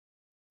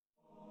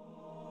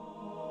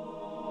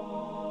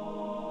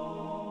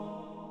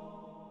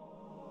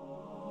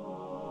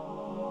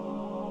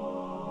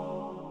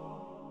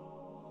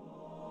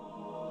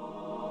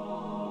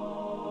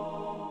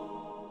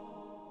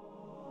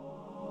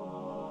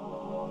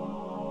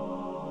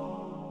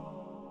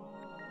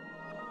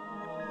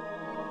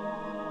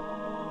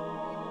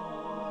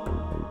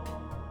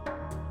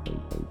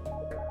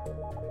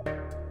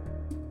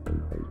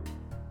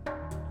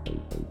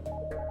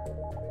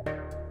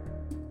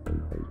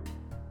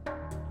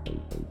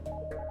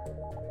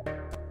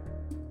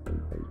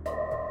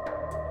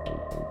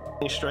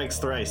Strikes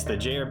Thrice, the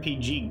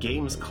JRPG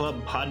Games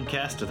Club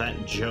podcast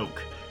that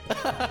joke.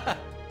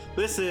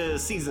 This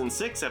is Season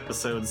 6,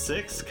 Episode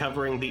 6,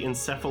 covering the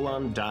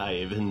Encephalon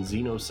Dive in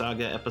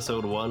Xenosaga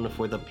Episode 1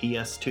 for the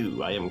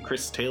PS2. I am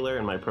Chris Taylor,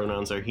 and my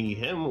pronouns are he,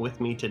 him.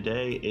 With me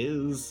today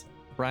is...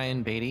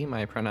 Ryan Beatty,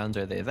 my pronouns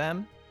are they,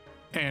 them.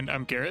 And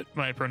I'm Garrett,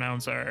 my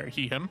pronouns are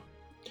he, him.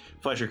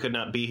 Fletcher could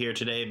not be here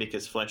today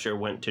because Fletcher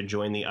went to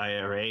join the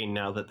IRA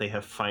now that they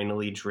have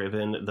finally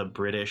driven the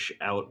British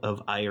out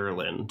of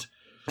Ireland.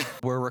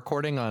 We're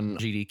recording on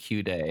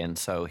GDQ day, and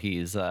so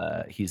he's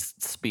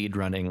speed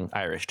running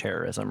Irish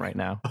terrorism right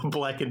now.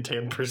 Black and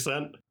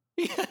 10%.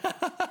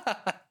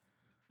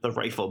 The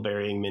rifle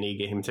burying mini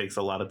game takes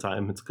a lot of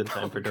time. It's a good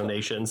time for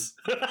donations.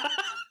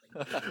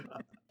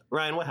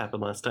 Ryan, what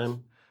happened last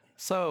time?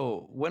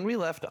 So, when we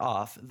left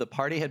off, the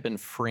party had been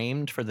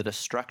framed for the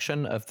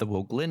destruction of the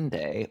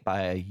Woglinde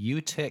by a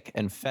UTIC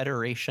and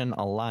Federation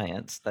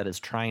alliance that is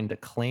trying to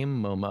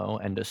claim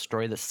Momo and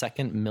destroy the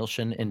second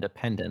Miltian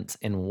independence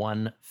in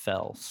one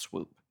fell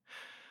swoop.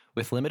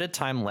 With limited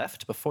time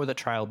left before the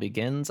trial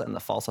begins and the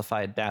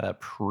falsified data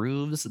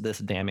proves this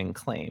damning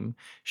claim,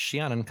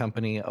 Xian and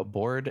company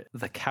aboard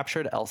the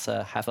captured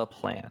Elsa have a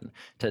plan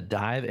to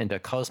dive into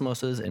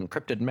Cosmos's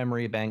encrypted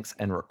memory banks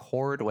and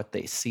record what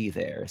they see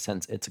there,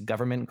 since its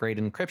government-grade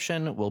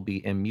encryption will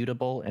be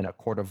immutable in a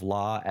court of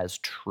law as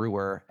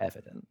truer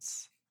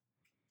evidence.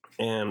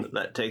 And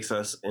that takes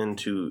us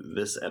into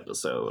this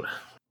episode.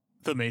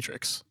 The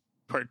Matrix,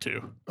 Part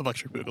 2,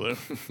 Electric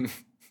Boogaloo.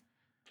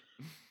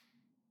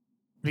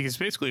 Because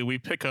basically we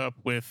pick up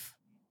with,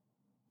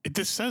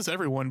 this says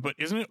everyone, but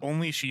isn't it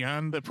only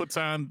Xian that puts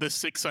on the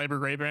 6 cyber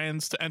ray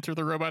bands to enter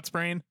the robot's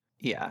brain?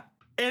 Yeah.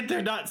 And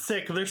they're not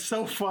sick. They're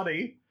so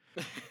funny.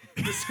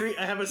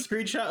 I have a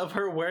screenshot of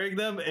her wearing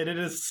them, and it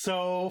is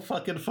so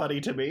fucking funny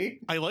to me.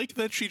 I like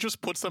that she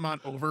just puts them on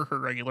over her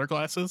regular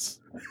glasses.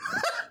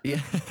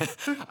 Yeah.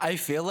 I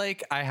feel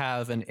like I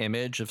have an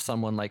image of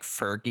someone like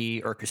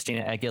Fergie or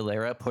Christina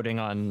Aguilera putting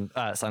on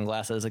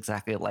sunglasses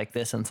exactly like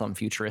this in some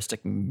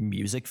futuristic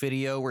music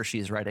video where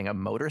she's riding a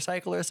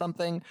motorcycle or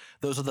something.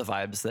 Those are the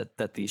vibes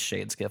that these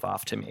shades give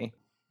off to me.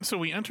 So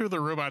we enter the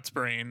robot's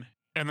brain,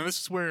 and then this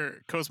is where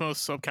Cosmos'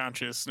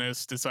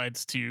 subconsciousness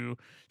decides to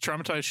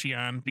traumatize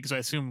Xian, because I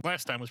assume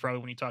last time was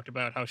probably when you talked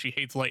about how she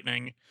hates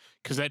lightning,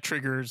 because that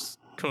triggers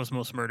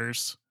Cosmos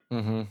murders.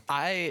 Mm-hmm.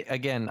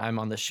 I'm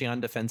on the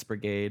Xian Defense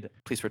Brigade.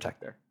 Please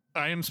protect her.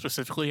 I am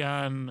specifically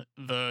on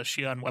the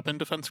Xian Weapon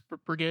Defense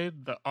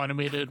Brigade. The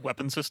automated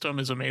weapon system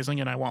is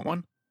amazing, and I want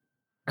one.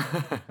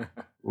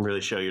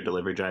 Really show your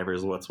delivery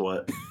drivers what's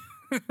what.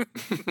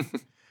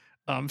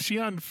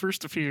 Xian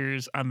first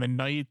appears on the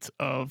night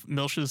of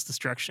Milch's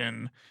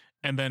destruction,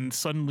 and then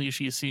suddenly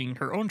she is seeing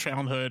her own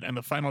childhood and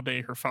the final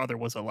day her father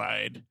was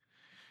alive.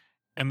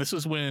 And this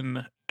is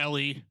when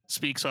Ellie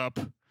speaks up,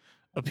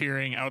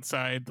 appearing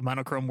outside the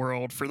monochrome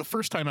world for the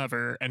first time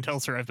ever, and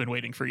tells her, "I've been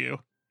waiting for you."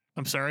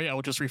 I'm sorry, I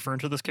will just refer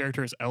to this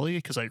character as Ellie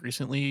because I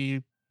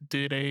recently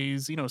did a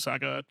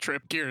Xenosaga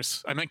trip.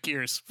 Gears. I meant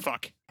Gears.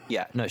 Fuck.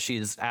 Yeah, no,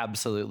 she's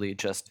absolutely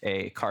just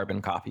a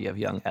carbon copy of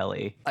young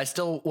Ellie. I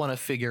still want to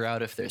figure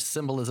out if there's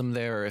symbolism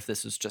there or if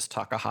this is just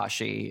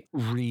Takahashi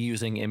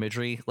reusing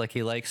imagery like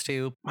he likes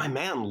to. My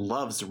man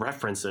loves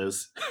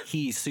references.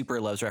 He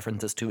super loves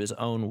references to his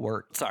own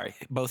work. Sorry,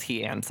 both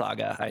he and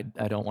Saga.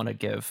 I don't want to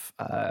give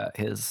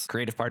his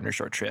creative partner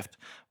short shrift,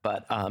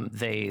 but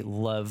they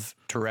love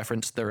to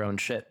reference their own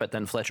shit. But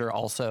then Fletcher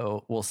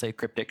also will say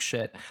cryptic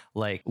shit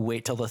like,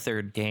 wait till the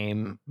third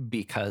game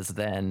because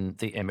then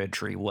the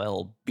imagery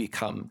will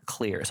become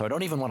clear. So I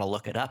don't even want to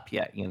look it up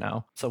yet,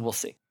 so we'll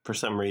see. For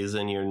some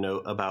reason, your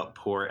note about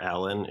poor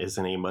Alan is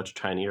in a much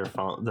tinier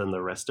font than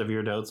the rest of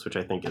your notes, which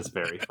I think is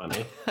very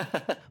funny.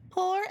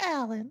 Poor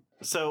Alan.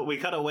 So we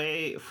cut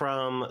away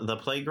from the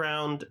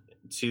playground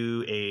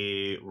to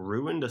a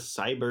ruined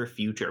cyber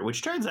future,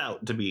 which turns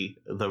out to be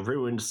the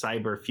ruined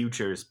cyber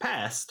future's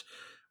past,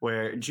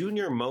 where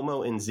Junior,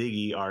 Momo, and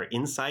Ziggy are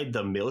inside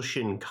the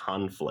Miltian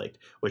conflict,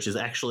 which is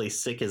actually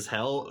sick as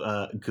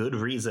hell. Good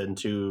reason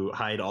to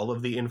hide all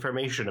of the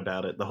information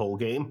about it the whole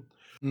game.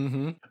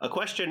 Mm-hmm. A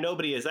question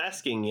nobody is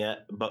asking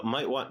yet, but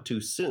might want to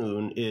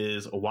soon,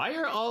 is why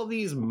are all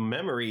these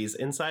memories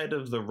inside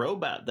of the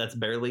robot that's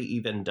barely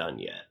even done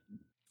yet?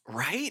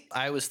 Right?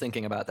 I was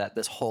thinking about that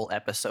this whole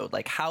episode.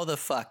 Like, how the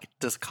fuck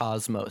does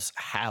Cosmos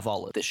have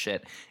all of this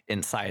shit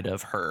inside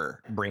of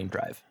her brain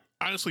drive?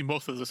 Honestly,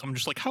 most of this, I'm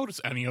just like, how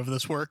does any of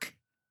this work?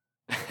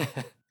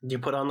 You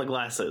put on the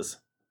glasses.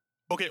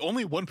 Okay,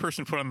 only one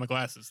person put on the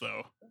glasses,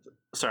 though.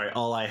 Sorry,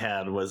 all I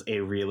had was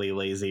a really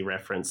lazy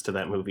reference to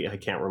that movie I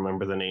can't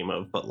remember the name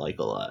of, but like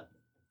a lot.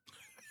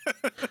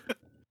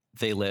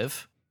 They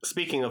live?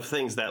 Speaking of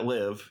things that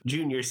live,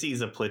 Junior sees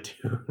a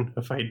platoon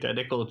of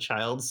identical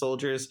child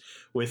soldiers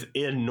with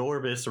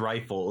enormous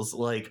rifles,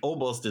 like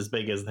almost as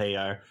big as they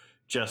are,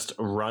 just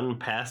run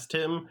past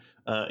him.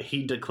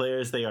 He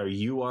declares they are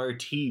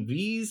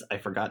URTVs. I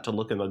forgot to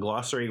look in the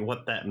glossary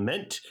what that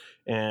meant.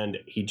 And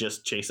he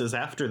just chases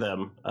after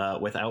them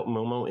without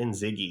Momo and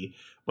Ziggy.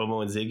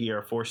 Momo and Ziggy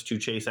are forced to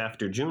chase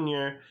after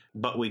Junior,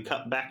 but we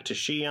cut back to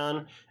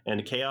Shion,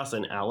 and Chaos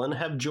and Alan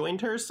have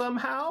joined her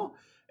somehow.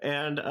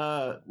 And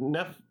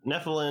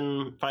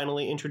Nephilim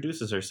finally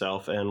introduces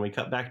herself, and we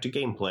cut back to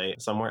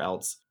gameplay somewhere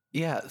else.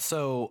 Yeah,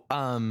 so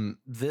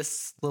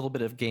this little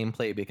bit of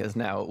gameplay, because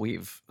now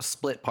we've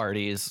split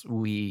parties,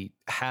 we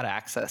had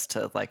access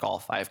to like all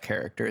 5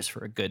 characters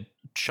for a good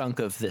chunk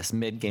of this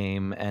mid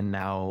game, and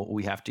now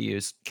we have to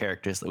use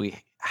characters that we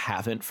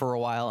haven't for a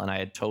while, and I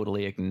had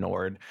totally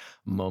ignored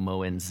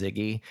Momo and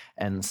Ziggy,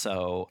 and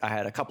so I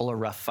had a couple of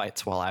rough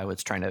fights while I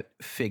was trying to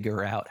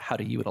figure out how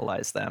to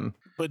utilize them.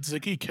 But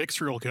Ziggy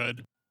kicks real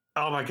good.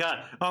 Oh my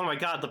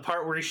god, the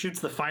part where he shoots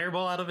the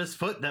fireball out of his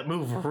foot, that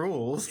move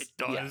rules. It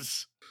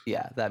does.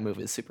 Yeah, that move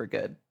is super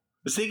good.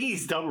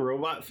 Ziggy's dumb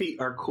robot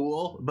feet are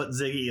cool, but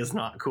Ziggy is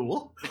not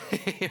cool.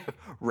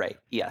 Right,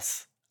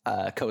 yes.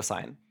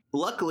 Cosign.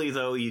 Luckily,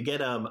 though, you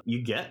get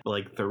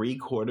like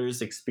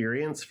 3/4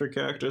 experience for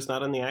characters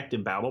not in the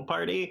active battle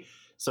party.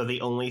 So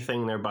the only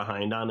thing they're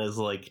behind on is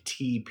like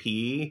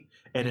TP.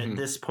 And at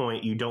this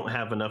point, you don't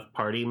have enough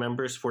party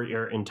members for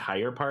your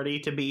entire party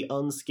to be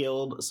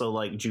unskilled. So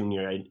like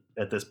Junior,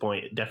 at this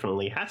point,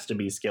 definitely has to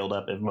be skilled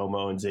up if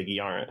Momo and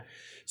Ziggy aren't.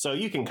 So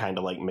you can kind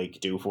of like make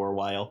do for a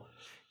while.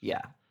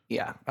 Yeah.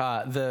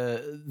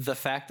 The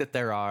fact that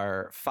there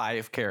are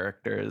 5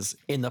 characters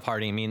in the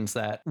party means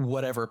that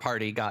whatever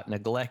party got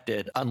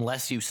neglected,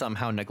 unless you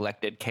somehow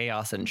neglected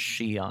Chaos and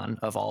Shion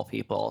of all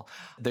people,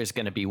 there's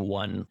going to be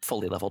one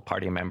fully leveled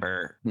party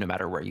member no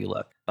matter where you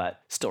look,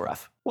 but still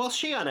rough. Well,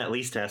 Shion at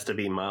least has to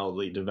be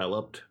mildly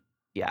developed.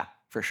 Yeah,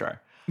 for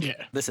sure.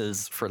 Yeah. This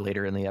is for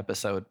later in the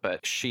episode,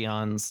 but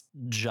Shion's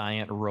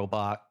giant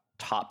robot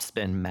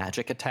topspin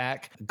magic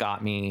attack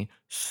got me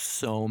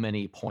so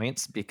many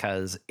points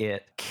because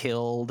it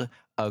killed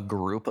a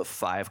group of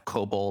 5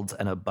 kobolds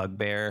and a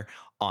bugbear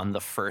on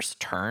the first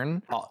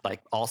turn,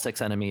 all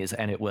 6 enemies,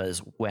 and it was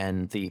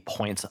when the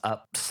points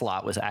up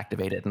slot was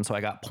activated. And so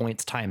I got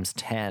points times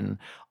 10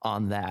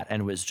 on that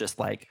and was just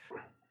like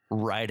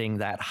riding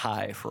that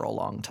high for a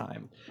long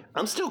time.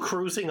 I'm still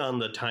cruising on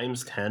the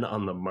times 10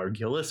 on the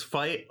Margulis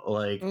fight,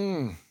 like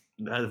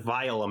a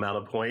vile amount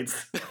of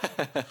points.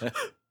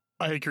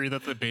 I agree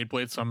that the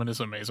Beyblade summon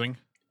is amazing.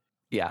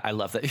 Yeah, I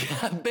love that.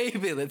 Yeah,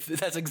 baby,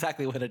 that's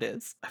exactly what it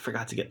is. I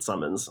forgot to get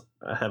summons.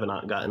 I have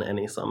not gotten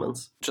any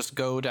summons. Just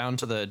go down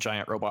to the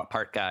giant robot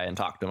part guy and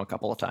talk to him a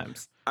couple of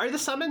times. Are the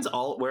summons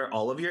all where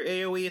all of your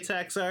AoE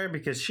attacks are?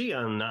 Because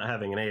Shion not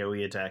having an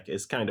AoE attack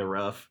is kind of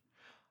rough.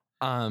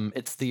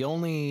 It's the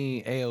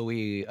only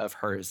AoE of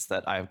hers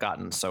that I've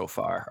gotten so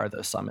far are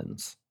those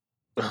summons.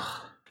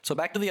 So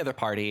back to the other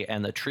party,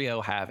 and the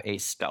trio have a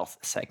stealth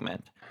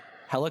segment.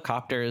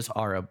 Helicopters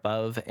are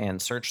above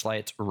and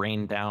searchlights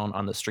rain down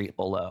on the street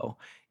below.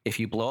 If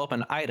you blow up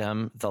an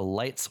item, the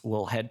lights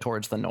will head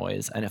towards the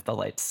noise, and if the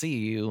lights see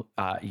you,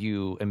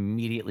 you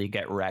immediately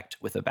get wrecked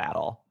with a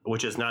battle.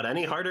 Which is not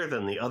any harder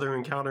than the other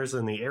encounters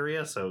in the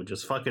area, so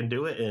just fucking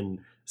do it and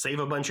save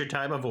a bunch of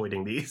time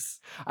avoiding these.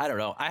 I don't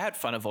know. I had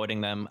fun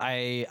avoiding them.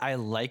 I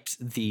liked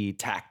the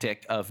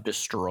tactic of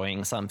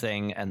destroying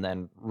something and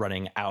then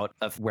running out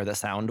of where the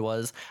sound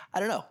was. I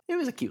don't know. It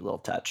was a cute little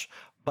touch.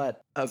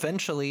 But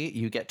eventually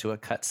you get to a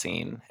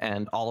cutscene,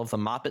 and all of the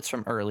Moppets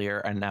from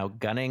earlier are now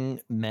gunning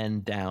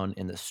men down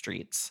in the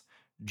streets.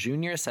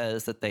 Junior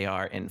says that they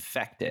are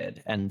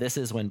infected, and this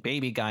is when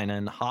Baby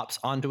Guinan hops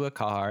onto a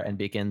car and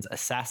begins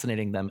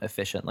assassinating them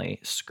efficiently,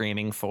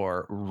 screaming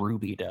for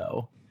Ruby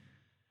Dough.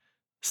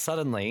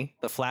 Suddenly,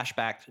 the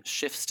flashback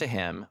shifts to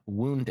him,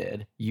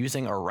 wounded,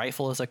 using a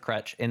rifle as a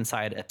crutch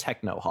inside a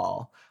techno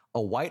hall.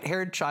 A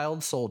white-haired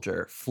child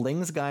soldier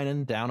flings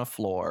Guinan down a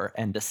floor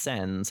and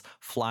descends,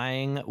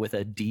 flying with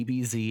a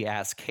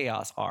DBZ-ass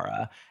chaos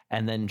aura,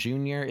 and then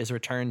Junior is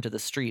returned to the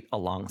street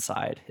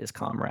alongside his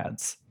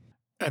comrades.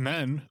 And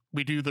then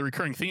we do the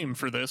recurring theme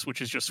for this, which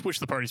is just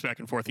switch the parties back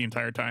and forth the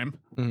entire time.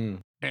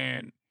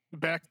 And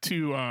back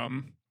to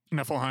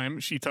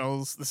Niflheim, she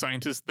tells the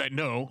scientists that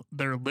no,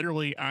 they're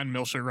literally on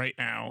Milsha right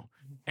now,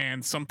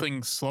 and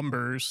something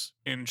slumbers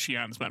in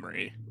Shion's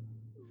memory.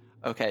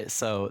 Okay,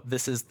 so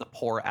this is the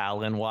poor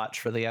Alan watch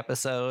for the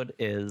episode,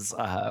 is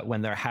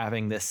when they're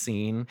having this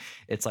scene,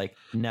 it's like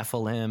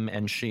Nephilim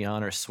and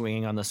Shion are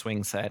swinging on the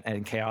swing set,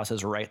 and Chaos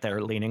is right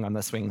there leaning on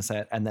the swing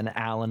set, and then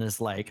Alan is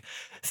like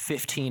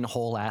 15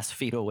 whole ass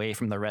feet away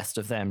from the rest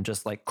of them,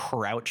 just like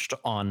crouched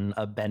on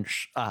a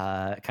bench,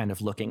 kind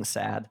of looking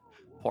sad.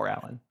 Poor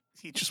Alan.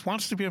 He just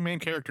wants to be a main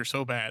character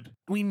so bad.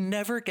 We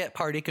never get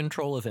party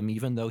control of him,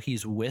 even though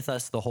he's with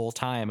us the whole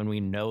time, and we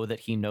know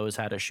that he knows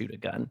how to shoot a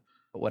gun.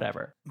 But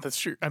whatever. That's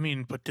true. I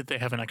mean, but did they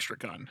have an extra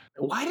gun?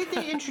 Why did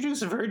they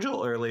introduce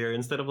Virgil earlier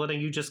instead of letting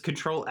you just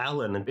control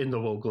Alan in the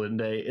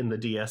Woglinde in the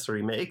DS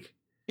remake?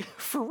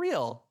 For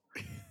real.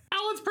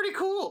 Alan's pretty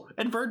cool.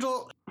 And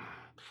Virgil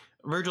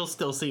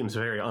still seems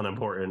very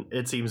unimportant.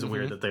 It seems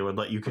weird that they would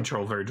let you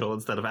control Virgil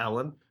instead of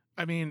Alan.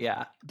 I mean,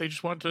 Yeah. they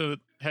just want to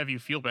have you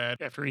feel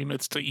bad after he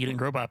admits to eating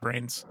robot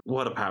brains.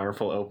 What a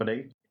powerful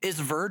opening. Is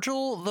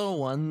Virgil the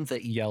one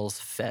that yells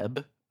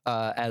Feb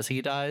as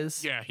he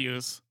dies? Yeah, he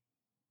is.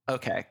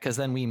 Okay, because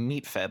then we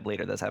meet Feb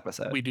later this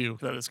episode. We do.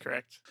 That is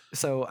correct.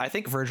 So I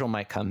think Virgil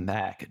might come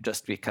back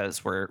just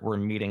because we're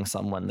meeting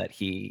someone that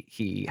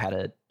he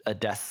had a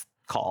death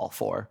call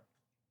for.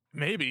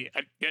 Maybe.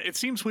 It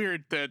seems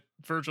weird that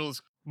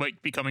Virgil's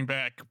might be coming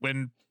back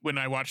when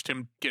I watched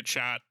him get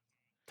shot.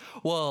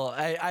 Well,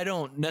 I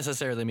don't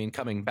necessarily mean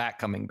coming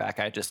back.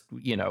 I just,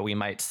 we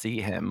might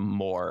see him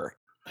more.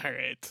 All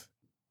right.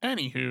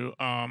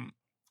 Anywho,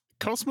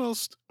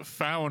 Cosmos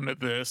found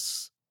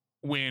this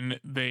when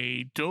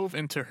they dove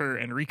into her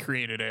and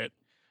recreated it,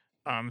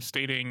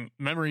 stating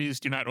memories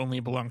do not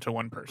only belong to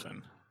one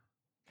person.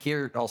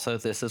 Here, also,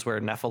 this is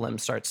where Nephilim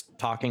starts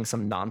talking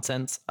some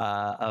nonsense,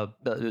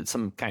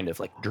 some kind of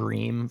like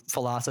dream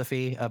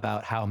philosophy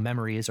about how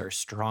memories are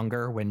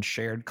stronger when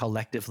shared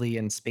collectively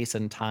in space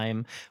and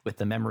time with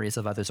the memories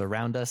of others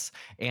around us.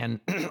 And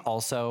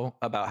also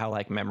about how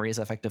like memories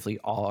effectively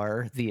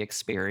are the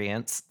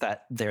experience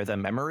that they're the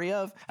memory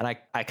of. And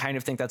I kind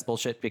of think that's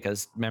bullshit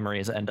because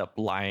memories end up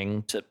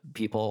lying to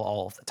people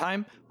all the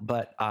time.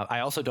 But I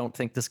also don't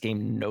think this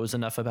game knows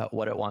enough about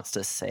what it wants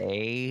to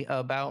say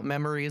about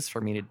memories for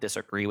me to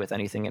disagree with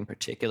anything in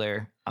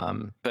particular.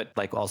 But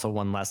like also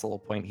one last little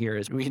point here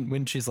is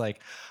when she's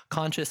like,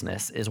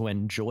 consciousness is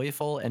when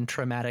joyful and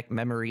traumatic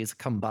memories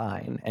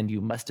combine, and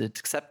you must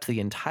accept the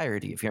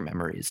entirety of your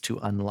memories to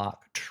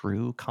unlock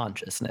true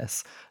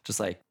consciousness. Just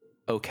like,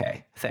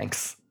 okay,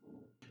 thanks.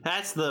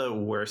 That's the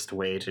worst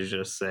way to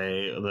just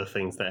say the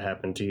things that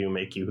happen to you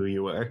make you who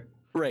you are.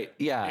 Right.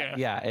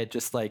 Yeah. It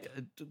just like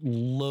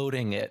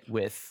loading it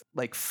with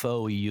like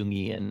faux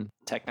Jungian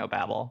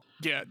technobabble.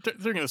 Yeah.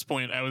 During this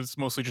point, I was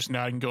mostly just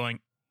nodding, going,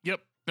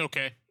 yep,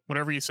 okay,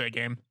 whatever you say,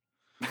 game.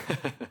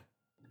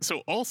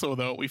 So also,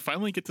 though, we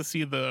finally get to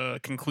see the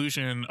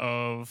conclusion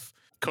of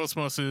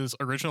Cosmos's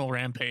original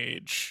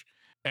rampage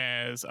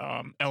as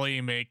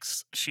Ellie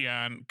makes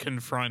Xion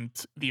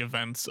confront the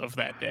events of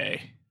that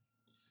day.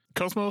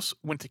 Cosmos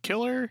went to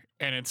kill her,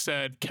 and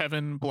instead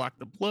Kevin blocked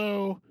the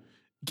blow,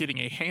 getting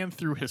a hand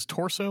through his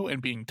torso and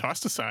being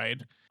tossed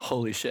aside.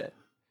 Holy shit.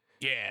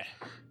 Yeah.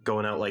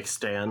 Going out like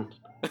Stan.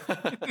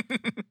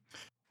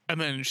 And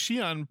then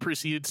Xion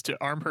proceeds to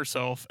arm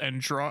herself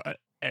and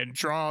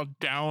draw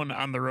down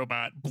on the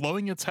robot,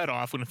 blowing its head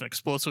off with an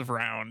explosive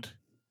round.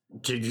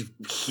 Huge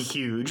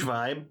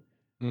vibe.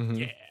 Mm-hmm.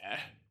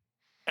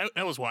 Yeah.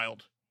 That was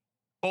wild.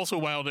 Also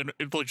wild, and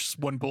just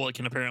one bullet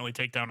can apparently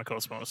take down a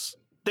Cosmos.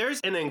 There's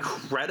an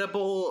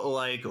incredible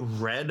like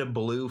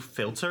red-blue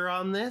filter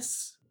on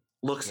this.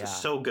 Looks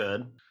so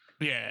good.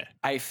 Yeah.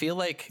 I feel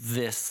like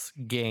this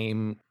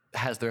game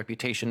has the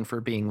reputation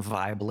for being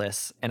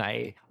vibeless, and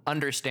I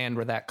understand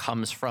where that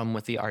comes from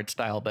with the art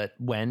style, but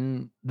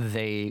when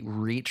they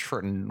reach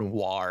for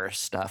noir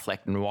stuff,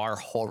 like noir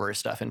horror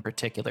stuff in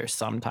particular,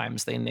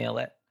 sometimes they nail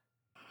it.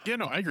 Yeah,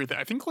 no, I agree with that.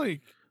 I think like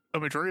a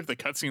majority of the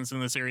cutscenes in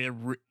this area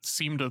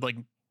seem to like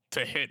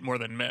to hit more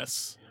than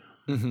miss.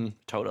 Mm-hmm,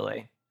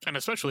 totally. And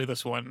especially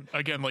this one.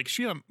 Again, like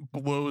Xion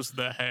blows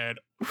the head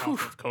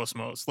off of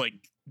Cosmos.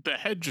 Like the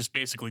head just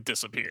basically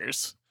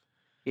disappears.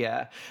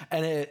 Yeah.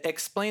 And it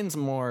explains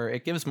more,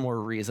 it gives more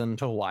reason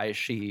to why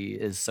she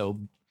is so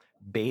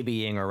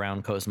babying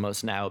around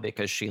Cosmos now,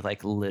 because she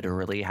like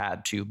literally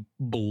had to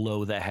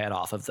blow the head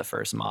off of the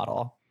first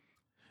model.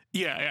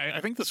 Yeah,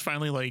 I think this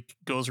finally like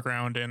goes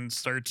around and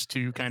starts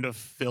to kind of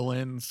fill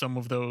in some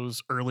of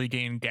those early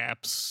game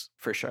gaps.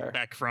 For sure.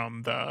 Back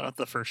from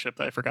the first ship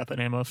that I forgot the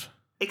name of.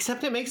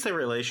 Except it makes the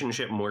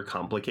relationship more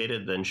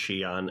complicated than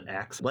Xion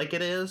acts like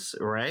it is,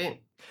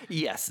 right?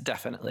 Yes,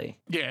 definitely.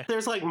 Yeah.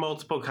 There's like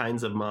multiple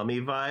kinds of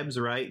mommy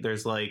vibes, right?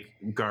 There's like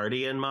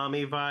guardian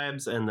mommy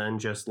vibes and then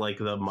just like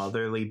the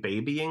motherly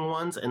babying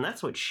ones. And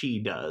that's what she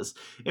does.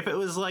 If it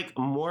was like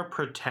more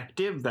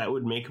protective, that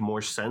would make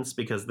more sense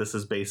because this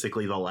is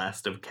basically the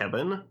last of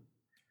Kevin.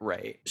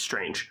 Right.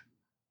 Strange.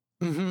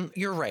 Mm-hmm.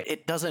 You're right.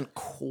 It doesn't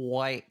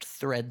quite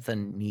thread the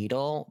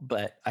needle,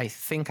 but I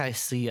think I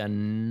see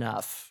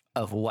enough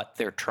of what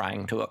they're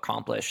trying to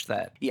accomplish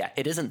that, yeah,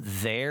 it isn't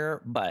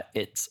there, but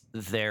it's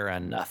there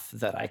enough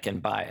that I can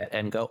buy it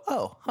and go,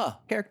 oh,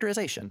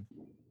 characterization.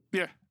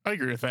 Yeah, I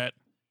agree with that.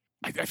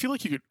 I feel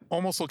like you could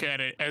almost look at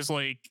it as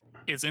like,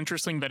 it's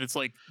interesting that it's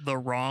like the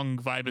wrong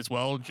vibe as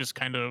well, just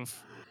kind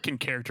of can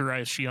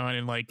characterize Xion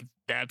and like,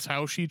 that's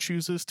how she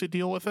chooses to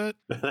deal with it.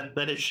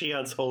 That is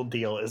Xion's whole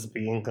deal, is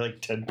being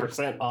like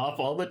 10% off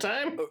all the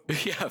time.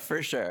 Yeah,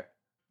 for sure.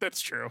 That's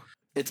true.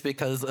 It's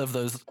because of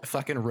those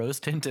fucking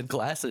rose-tinted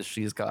glasses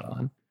she's got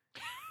on.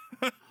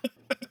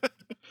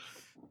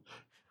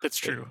 That's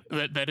true.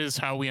 That is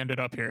how we ended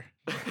up here.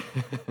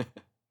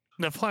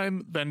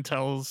 Nephilim then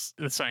tells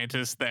the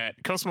scientist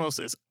that Cosmos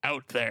is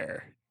out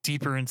there,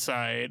 deeper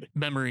inside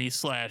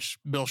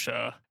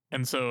memory/Miltia.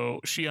 And so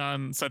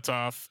Xion sets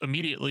off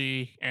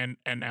immediately, and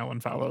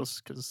Alan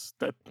follows, because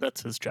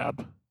that's his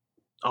job.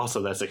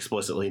 Also, that's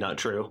explicitly not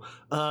true.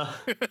 That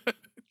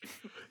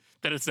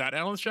it's not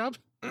Alan's job?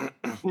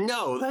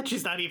 No, that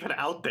she's not even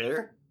out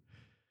there.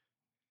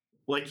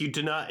 Like, you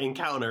do not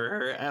encounter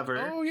her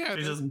ever. Oh, yeah.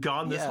 She's just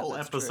gone this whole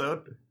that's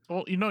episode. true.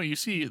 Well, you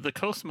see, the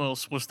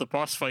Cosmos was the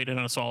boss fight in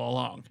us all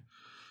along.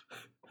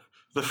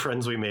 The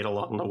friends we made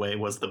along the way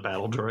was the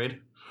battle droid.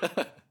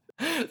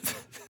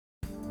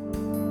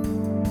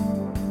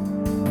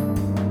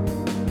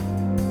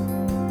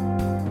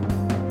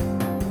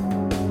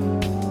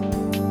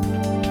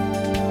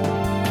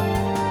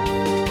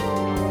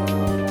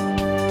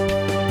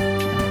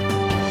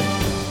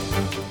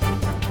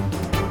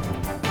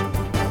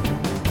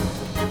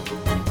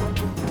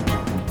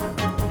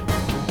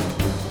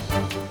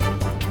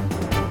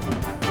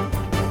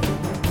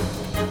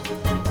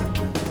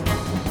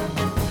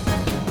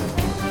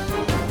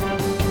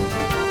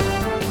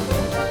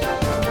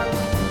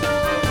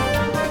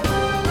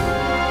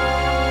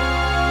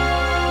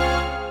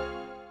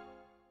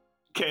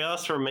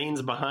 Chaos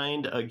remains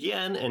behind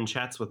again and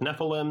chats with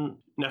Nephilim.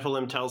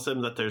 Nephilim tells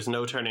him that there's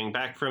no turning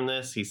back from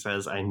this. He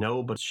says, I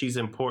know, but she's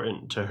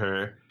important to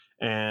her.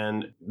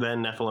 And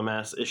then Nephilim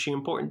asks, is she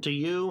important to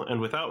you? And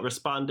without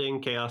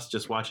responding, Chaos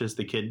just watches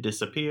the kid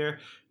disappear.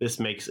 This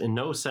makes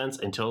no sense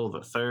until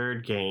the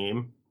third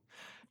game.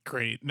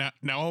 Great. Now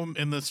I'm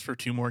in this for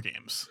 2 more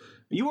games.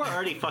 You are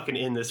already fucking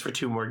in this for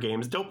 2 more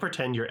games. Don't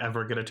pretend you're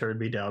ever going to turn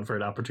me down for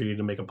an opportunity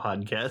to make a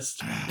podcast.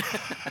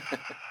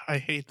 I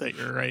hate that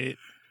you're right.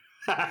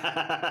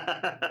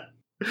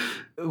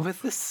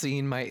 With this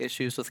scene, my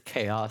issues with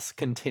Chaos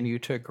continue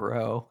to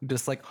grow.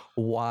 Just like,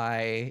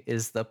 why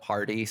is the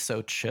party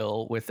so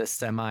chill with a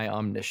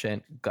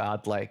semi-omniscient,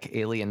 godlike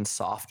alien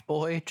soft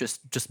boy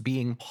just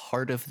being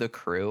part of the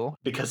crew?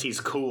 Because he's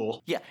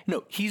cool. Yeah,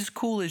 no, he's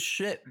cool as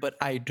shit, but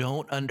I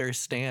don't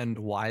understand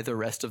why the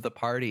rest of the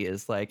party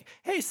is like,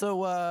 hey,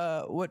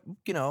 so what,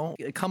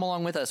 come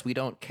along with us. We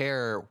don't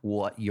care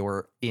what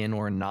you're in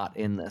or not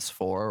in this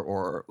for,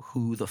 or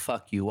who the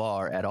fuck you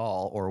are at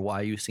all, or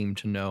why you seem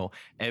to know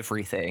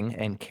everything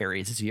and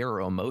carry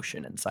 0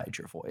 emotion inside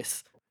your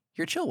voice.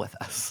 You're chill with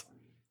us.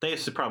 They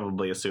should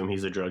probably assume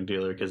he's a drug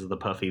dealer because of the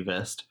puffy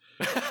vest.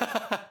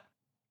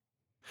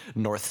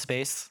 North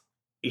Space?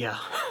 Yeah,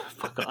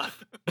 fuck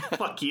off.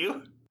 Fuck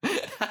you.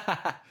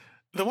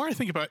 The more I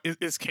think about it,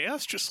 is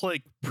Chaos just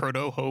like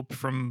Proto Hope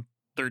from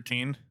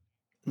 13?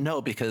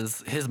 No,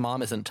 because his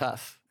mom isn't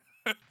tough.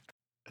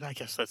 I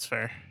guess that's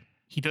fair.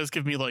 He does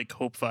give me like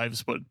Hope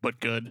vibes, but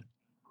good.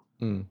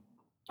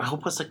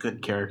 Hope was a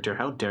good character.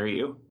 How dare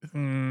you?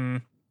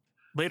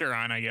 Later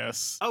on, I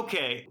guess.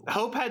 Okay,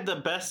 Hope had the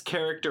best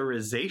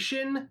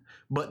characterization,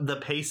 but the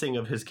pacing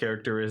of his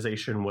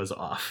characterization was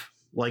off.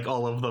 Like,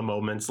 all of the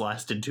moments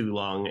lasted too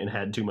long and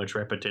had too much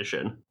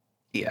repetition.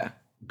 Yeah.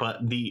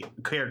 But the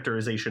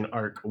characterization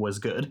arc was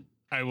good.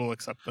 I will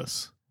accept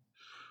this.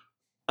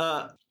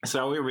 So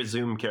now we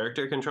resume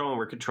character control, and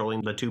we're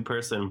controlling the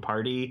 2-person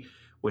party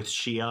with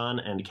Xion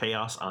and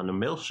Chaos on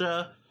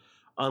Miltia.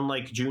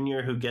 Unlike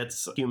Junior, who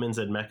gets humans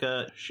and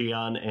mecha,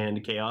 Xion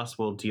and Chaos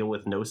will deal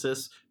with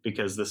Gnosis,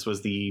 because this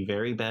was the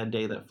very bad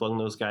day that flung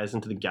those guys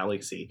into the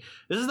galaxy.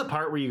 This is the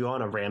part where you go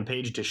on a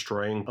rampage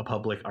destroying a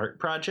public art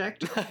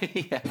project.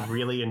 Yeah.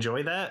 Really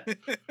enjoy that.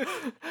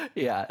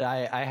 Yeah,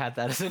 I had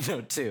that as a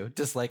note too.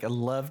 Just like, I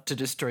love to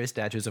destroy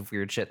statues of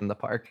weird shit in the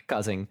park,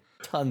 causing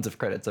tons of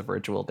credits of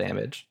virtual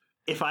damage.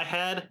 If I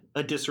had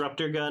a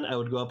disruptor gun, I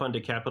would go up onto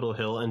Capitol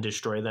Hill and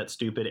destroy that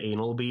stupid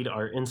anal bead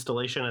art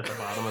installation at the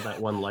bottom of that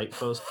one light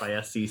post by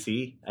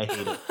SCC. I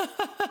hate it.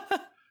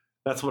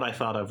 That's what I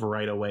thought of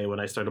right away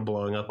when I started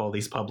blowing up all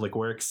these public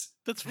works.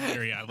 That's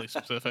very oddly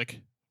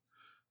specific.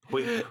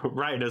 Wait,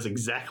 Ryan knows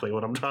exactly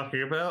what I'm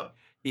talking about.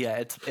 Yeah,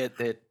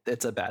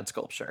 it's a bad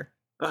sculpture.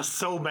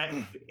 So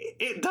bad.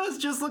 It does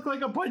just look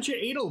like a bunch of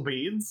anal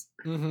beads.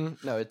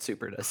 Mm-hmm. No, it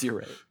super does.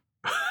 You're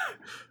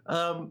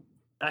right.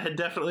 I had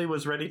definitely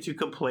was ready to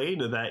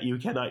complain that you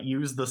cannot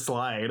use the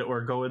slide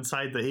or go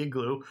inside the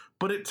igloo,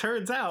 but it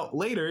turns out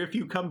later, if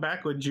you come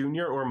back with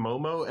Junior or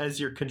Momo as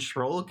your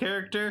control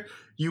character,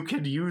 you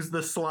can use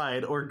the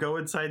slide or go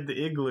inside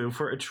the igloo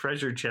for a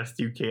treasure chest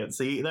you can't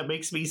see. That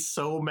makes me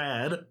so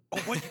mad.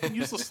 Oh, wait, you can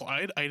use the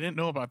slide? I didn't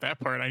know about that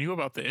part. I knew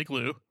about the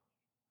igloo.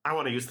 I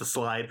want to use the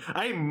slide.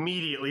 I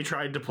immediately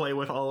tried to play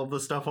with all of the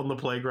stuff on the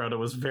playground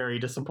and was very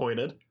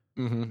disappointed.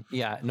 Mm-hmm.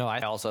 Yeah, no,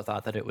 I also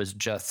thought that it was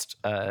just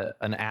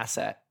an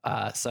asset.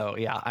 So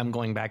yeah, I'm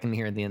going back in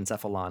here in the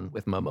Encephalon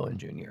with Momo and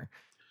Junior.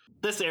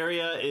 This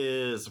area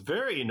is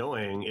very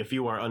annoying if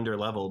you are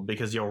underleveled,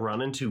 because you'll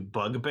run into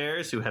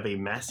bugbears who have a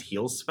mass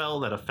heal spell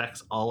that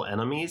affects all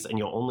enemies, and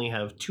you'll only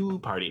have 2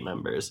 party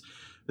members.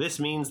 This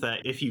means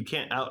that if you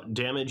can't out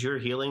damage your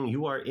healing,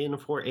 you are in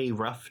for a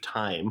rough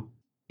time.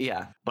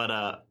 Yeah.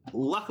 But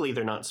luckily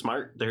they're not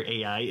smart. Their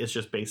AI is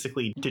just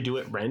basically to do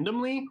it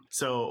randomly.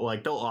 So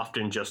like they'll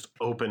often just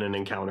open an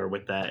encounter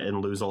with that and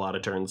lose a lot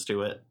of turns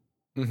to it.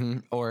 Mm-hmm.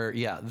 Or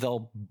yeah,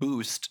 they'll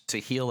boost to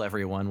heal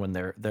everyone when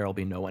there'll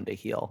be no one to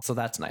heal. So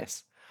that's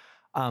nice.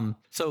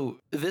 So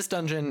this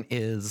dungeon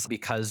is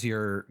because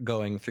you're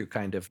going through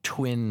kind of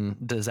twin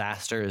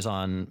disasters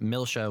on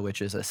Milsha,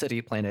 which is a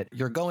city planet.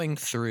 You're going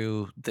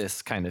through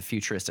this kind of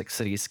futuristic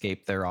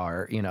cityscape. There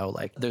are,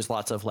 there's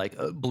lots of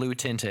blue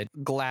tinted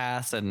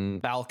glass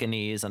and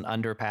balconies and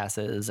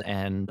underpasses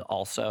and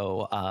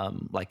also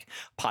like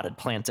potted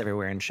plants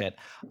everywhere and shit.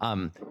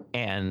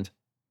 And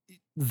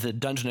the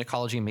dungeon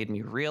ecology made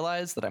me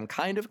realize that I'm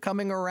kind of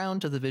coming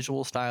around to the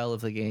visual style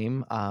of the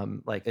game.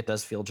 It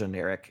does feel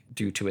generic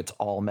due to its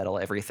all metal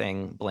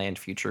everything bland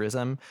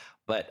futurism,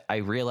 but I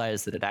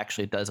realized that it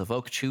actually does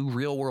evoke two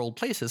real world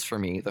places for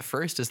me. The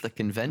first is the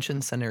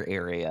convention center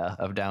area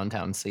of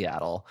downtown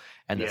Seattle,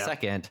 and the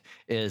second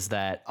is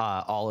that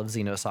all of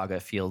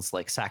Xenosaga feels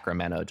like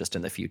Sacramento, just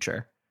in the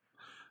future.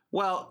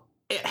 Well,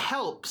 it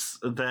helps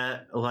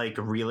that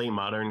really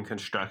modern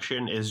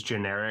construction is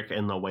generic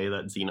in the way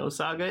that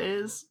Xenosaga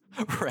is.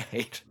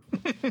 Right.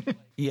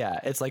 Yeah,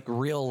 it's like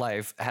real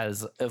life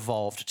has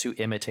evolved to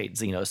imitate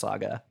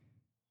Xenosaga.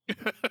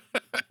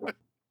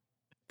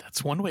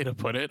 That's one way to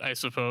put it, I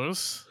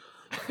suppose.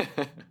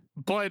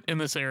 But in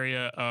this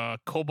area,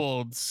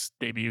 kobolds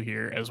debut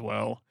here as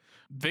well.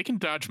 They can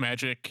dodge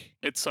magic.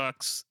 It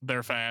sucks.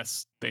 They're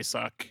fast. They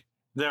suck.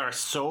 There are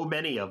so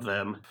many of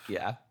them.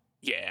 Yeah.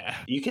 Yeah.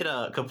 You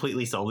can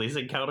completely solve these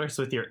encounters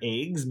with your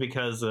eggs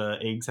because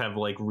eggs have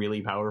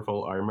really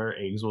powerful armor.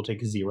 Eggs will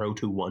take 0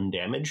 to 1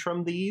 damage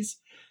from these.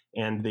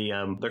 And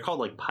they're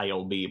called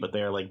Pile B, but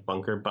they're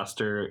bunker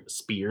buster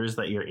spears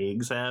that your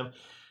eggs have.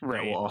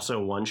 Right. That will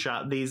also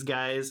one-shot these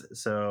guys.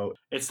 So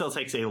it still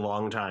takes a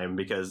long time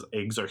because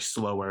eggs are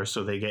slower,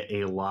 so they get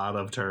a lot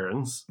of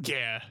turns.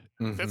 Yeah.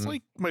 Mm-hmm. That's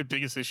my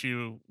biggest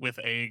issue with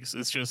eggs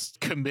is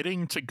just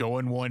committing to go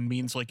in one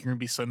means you're going to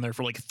be sitting there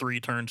for 3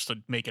 turns to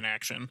make an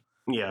action.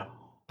 Yeah.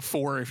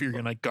 4 if you're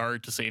going to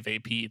guard to save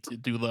AP to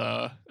do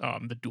the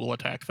dual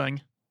attack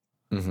thing.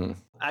 Mm-hmm.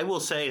 I will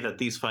say that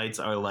these fights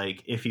are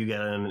if you get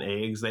an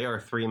eggs, they are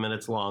 3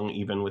 minutes long,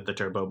 even with the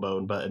turbo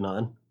bone button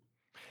on.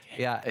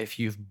 Yeah, if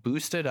you've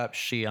boosted up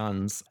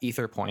Shion's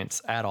ether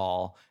points at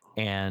all,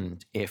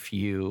 and if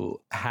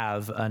you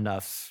have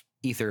enough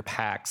ether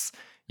packs,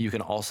 you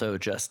can also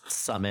just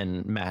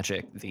summon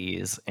magic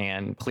these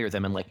and clear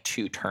them in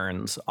 2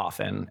 turns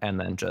often, and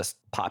then just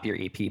pop your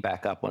EP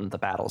back up when the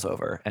battle's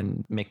over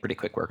and make pretty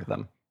quick work of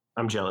them.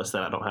 I'm jealous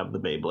that I don't have the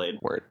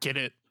Beyblade. Word. Get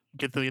it.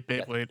 Get the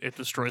Beyblade. It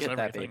destroys everything.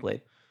 That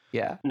Beyblade.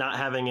 Yeah. Not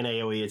having an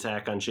AoE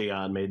attack on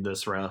Shion made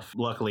this rough.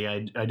 Luckily,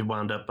 I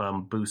wound up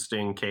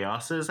boosting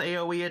Chaos's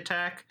AoE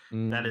attack.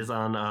 That is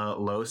on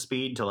low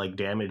speed to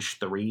damage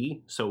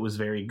 3, so it was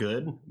very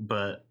good,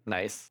 but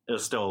nice. It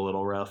was still a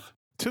little rough.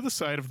 To the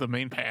side of the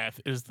main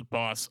path is the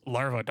boss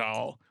Larva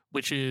Doll,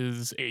 which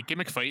is a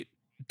gimmick fight.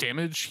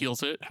 Damage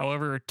heals it.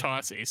 However,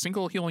 toss a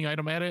single healing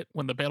item at it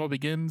when the battle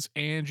begins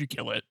and you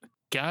kill it.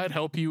 God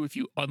help you if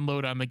you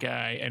unload on the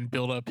guy and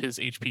build up his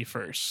HP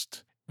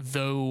first.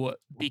 Though,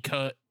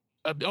 because...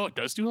 it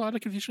does do a lot of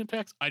confusion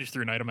attacks? I just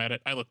threw an item at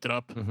it. I looked it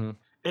up. Mm-hmm.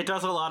 It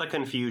does a lot of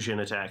confusion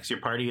attacks. Your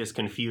party is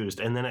confused,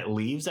 and then it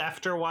leaves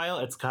after a while.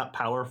 It's got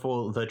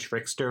powerful The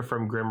Trickster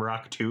from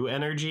Grimrock 2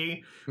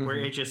 energy, where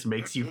it just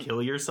makes you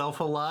kill yourself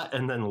a lot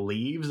and then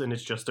leaves, and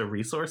it's just a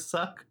resource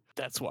suck.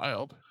 That's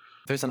wild.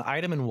 There's an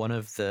item in one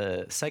of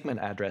the segment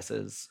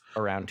addresses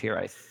around here,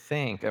 I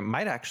think. It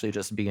might actually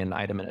just be an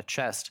item in a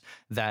chest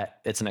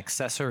that it's an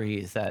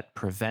accessory that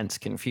prevents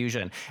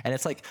confusion. And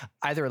it's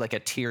either a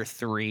tier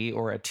 3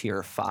 or a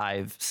tier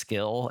 5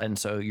 skill. And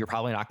so you're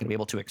probably not going to be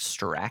able to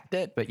extract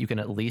it, but you can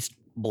at least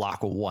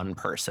block one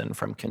person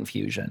from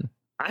confusion.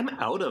 I'm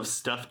out of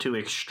stuff to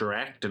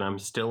extract, and I'm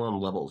still on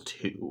level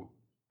 2.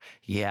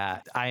 Yeah,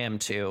 I am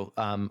too.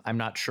 I'm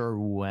not sure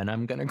when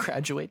I'm going to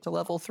graduate to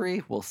level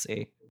 3. We'll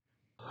see.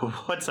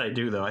 Once I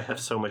do, though, I have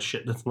so much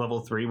shit that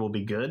level 3 will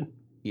be good.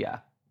 Yeah.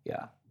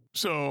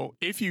 So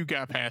if you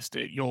got past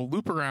it, you'll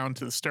loop around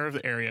to the start of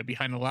the area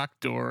behind a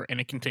locked door, and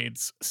it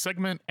contains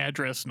segment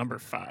address number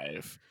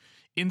 5.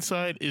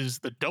 Inside is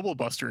the Double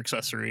Buster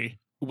accessory,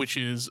 which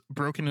is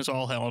broken as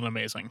all hell and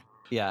amazing.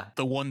 Yeah.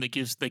 The one that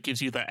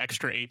gives you that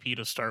extra AP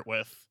to start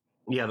with.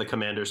 Yeah, the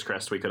Commander's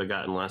Crest we could have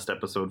gotten last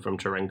episode from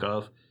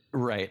Terenkov.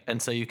 Right,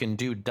 and so you can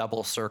do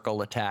double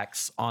circle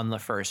attacks on the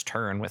first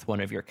turn with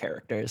one of your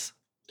characters.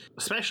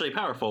 Especially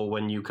powerful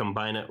when you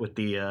combine it with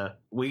the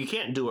you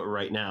can't do it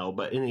right now,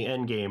 but in the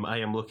end game I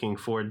am looking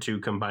forward to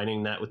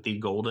combining that with the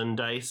golden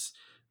dice,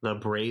 the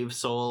Brave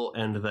Soul,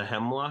 and the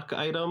Hemlock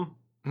item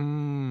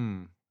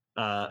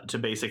to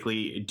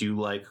basically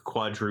do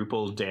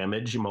quadruple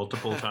damage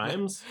multiple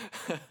times.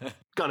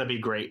 Gonna be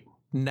great.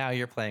 Now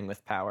you're playing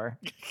with power.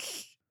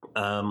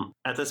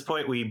 At this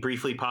point, we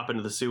briefly pop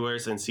into the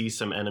sewers and see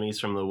some enemies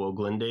from the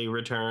Woglinde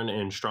return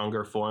in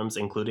stronger forms,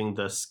 including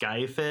the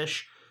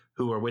Skyfish,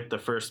 who are with the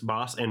first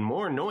boss, and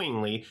more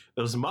annoyingly,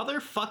 those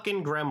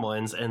motherfucking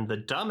gremlins and the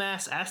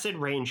dumbass acid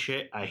rain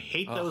shit. I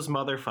hate those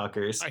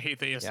motherfuckers. I hate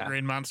the acid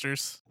rain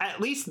monsters.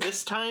 At least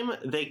this time,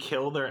 they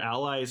kill their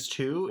allies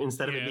too,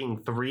 instead of it being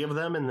 3 of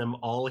them and them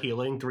all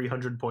healing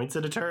 300 points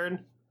at a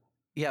turn.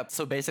 Yeah,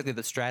 so basically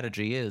the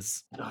strategy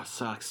is Oh,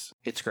 sucks.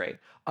 it's great.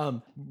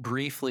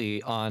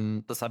 Briefly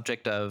on the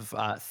subject of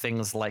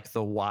things like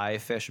the Y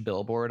Fish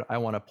billboard, I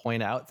want to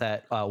point out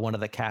that one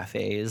of the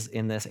cafes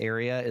in this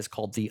area is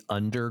called the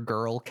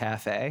Undergirl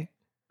Cafe.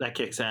 That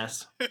kicks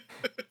ass.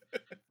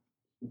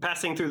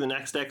 Passing through the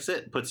next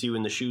exit puts you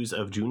in the shoes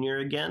of Junior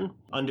again.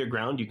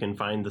 Underground, you can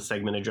find the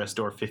segment address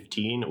door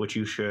 15, which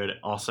you should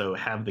also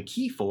have the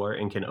key for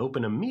and can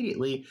open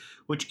immediately,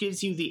 which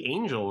gives you the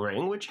Angel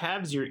Ring, which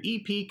halves your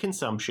EP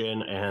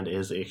consumption and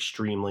is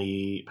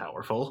extremely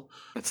powerful.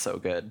 It's so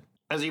good.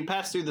 As you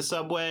pass through the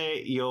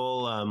subway,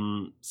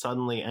 you'll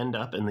suddenly end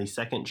up in the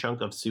second chunk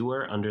of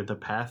sewer under the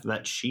path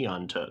that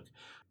Shion took.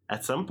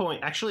 At some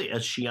point, actually,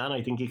 as Shion,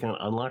 I think you can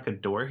unlock a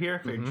door here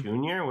for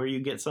Junior where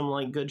you get some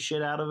like good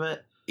shit out of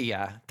it.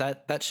 Yeah,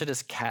 that shit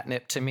is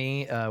catnip to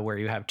me, where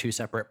you have two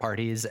separate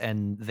parties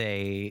and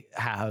they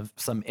have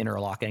some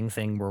interlocking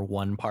thing where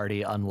one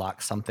party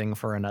unlocks something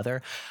for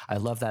another. I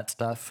love that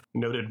stuff.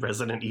 Noted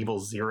Resident Evil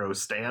 0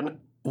 stan.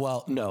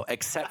 Well, no,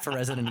 except for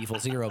Resident Evil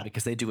 0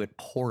 because they do it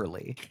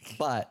poorly.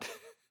 But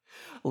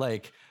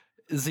like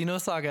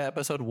Xenosaga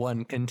Episode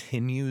 1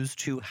 continues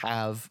to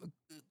have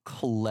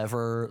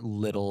clever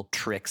little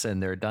tricks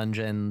in their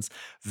dungeons,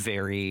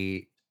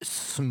 very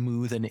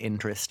smooth and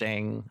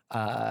interesting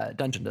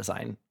dungeon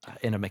design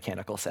in a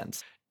mechanical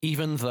sense.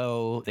 Even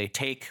though they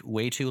take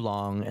way too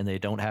long and they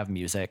don't have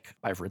music,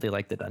 I really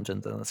like the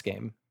dungeons in this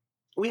game.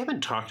 We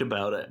haven't talked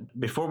about it.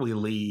 Before we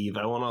leave,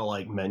 I want to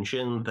like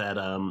mention that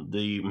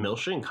the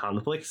Milshin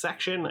conflict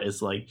section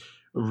is like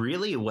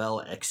really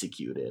well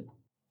executed.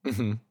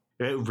 Mm-hmm.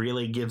 It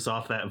really gives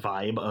off that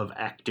vibe of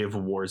active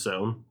war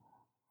zone.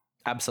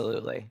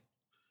 Absolutely.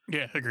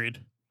 Yeah, agreed.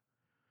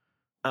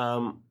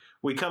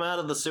 We come out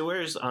of the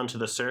sewers onto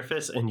the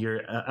surface, and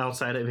you're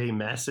outside of a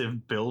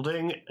massive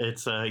building.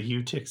 It's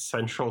Utic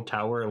Central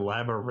Tower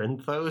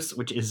Labyrinthos,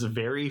 which is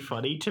very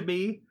funny to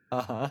me.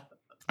 Uh-huh.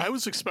 I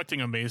was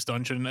expecting a maze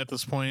dungeon at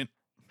this point.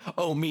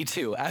 Oh, me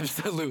too.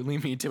 Absolutely,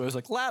 me too. I was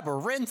like,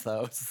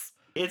 Labyrinthos.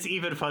 It's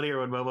even funnier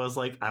when Momo's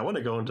like, I want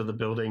to go into the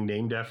building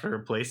named after a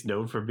place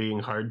known for being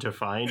hard to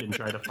find and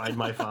try to find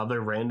my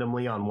father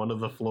randomly on one of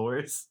the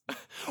floors.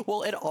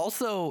 Well, it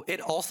also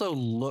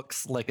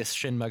looks like a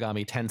Shin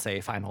Megami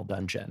Tensei final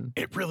dungeon.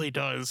 It really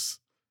does.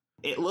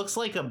 It looks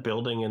like a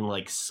building in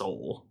like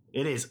Seoul.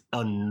 It is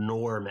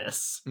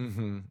enormous.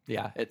 Mm-hmm.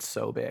 Yeah, it's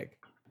so big.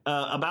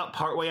 About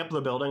partway up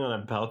the building on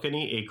a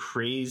balcony, a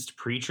crazed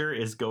preacher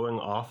is going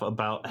off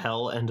about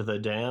hell and the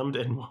damned,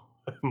 and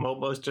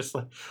Momo's just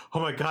like, oh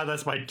my god,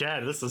 that's my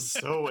dad. This is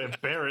so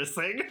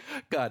embarrassing.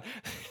 God,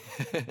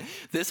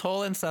 this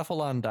whole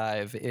Encephalon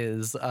dive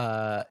is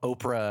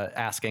Oprah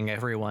asking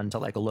everyone to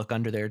like look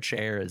under their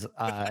chairs,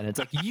 and it's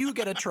like, you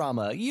get a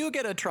trauma, you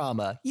get a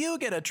trauma, you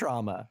get a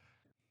trauma.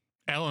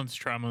 Alan's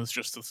trauma is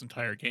just this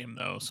entire game,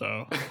 though,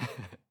 so...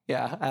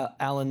 Yeah,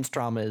 Alan's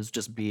trauma is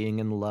just being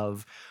in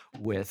love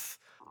with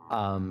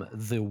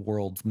the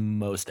world's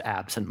most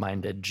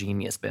absent-minded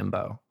genius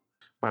bimbo.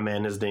 My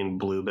man is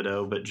named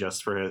Bluebido, but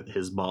just for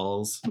his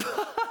balls.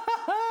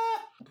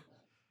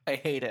 I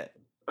hate it.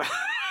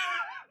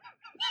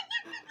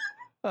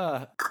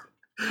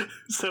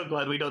 So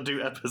glad we don't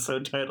do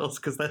episode titles,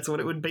 because that's what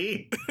it would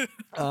be.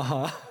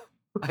 Uh-huh.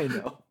 I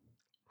know.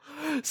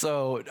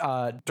 So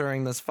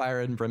during this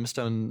fire and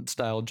brimstone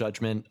style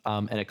judgment,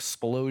 an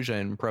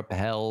explosion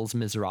propels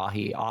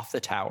Mizrahi off the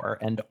tower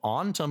and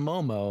onto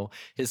Momo,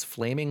 his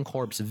flaming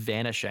corpse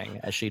vanishing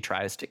as she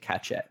tries to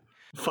catch it.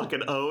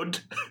 Fucking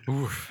owned.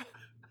 Oof.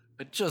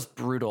 Just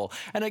brutal.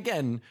 And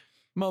again,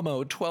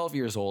 Momo, 12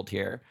 years old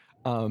here.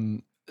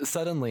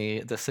 Suddenly,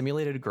 the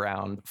simulated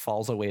ground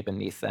falls away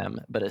beneath them,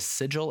 but a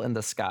sigil in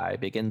the sky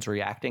begins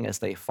reacting as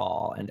they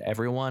fall, and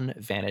everyone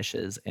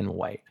vanishes in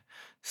white.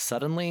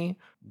 Suddenly,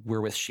 we're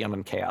with Shion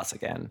and Chaos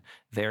again.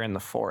 They're in the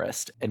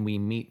forest, and we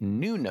meet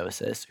new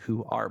Gnosis,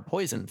 who are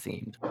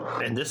poison-themed.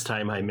 And this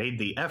time I made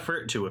the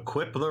effort to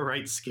equip the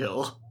right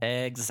skill.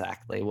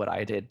 Exactly what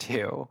I did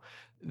too.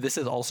 This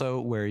is also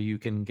where you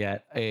can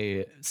get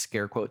a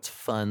scare quotes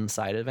fun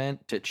side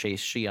event to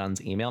chase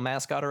Shion's email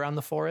mascot around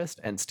the forest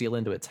and steal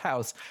into its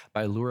house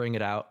by luring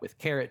it out with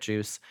carrot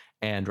juice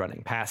and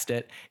running past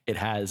it. It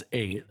has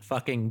a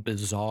fucking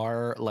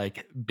bizarre,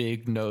 like,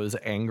 big nose,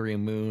 angry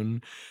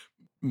moon,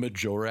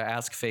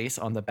 Majora-esque face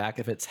on the back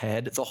of its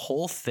head. It's a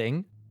whole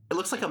thing. It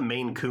looks like a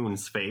Maine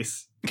Coon's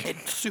face. It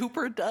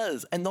super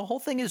does. And the whole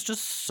thing is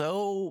just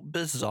so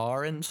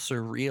bizarre and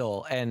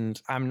surreal.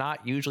 And I'm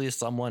not usually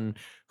someone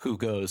who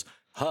goes,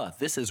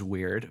 this is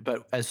weird.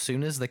 But as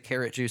soon as the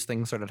carrot juice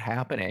thing started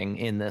happening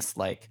in this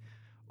like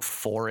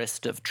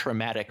forest of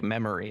traumatic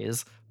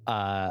memories,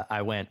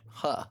 I went,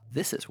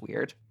 this is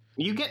weird.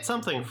 You get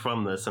something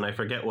from this, and I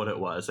forget what it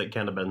was. It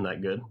can't have been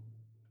that good.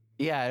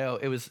 Yeah, I know.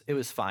 It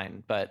was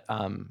fine. But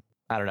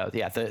I don't know.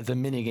 Yeah, the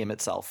mini game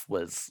itself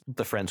was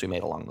the friends we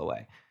made along the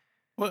way.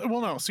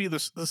 Well, no. See,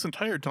 this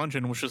entire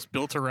dungeon was just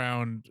built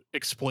around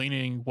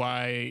explaining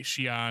why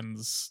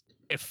Shion's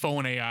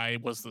phone AI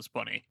was this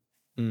bunny.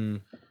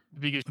 Mm.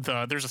 because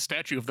there's a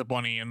statue of the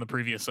bunny in the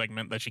previous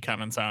segment that she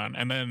comments on,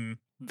 and then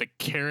the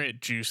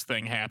carrot juice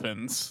thing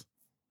happens.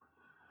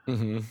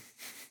 Mm-hmm.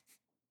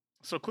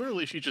 So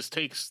clearly she just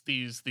takes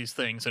these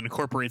things and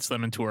incorporates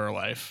them into her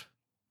life.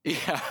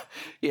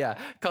 Yeah.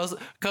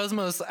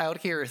 Cosmos out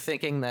here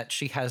thinking that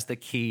she has the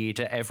key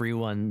to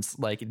everyone's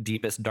like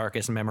deepest,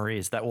 darkest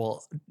memories that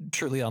will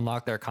truly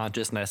unlock their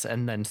consciousness,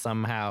 and then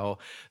somehow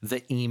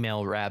the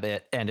email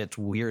rabbit and its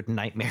weird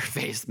nightmare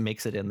face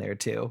makes it in there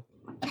too.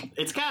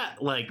 It's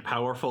got like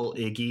powerful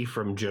Iggy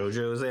from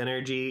JoJo's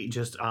energy,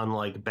 just on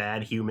like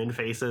bad human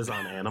faces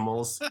on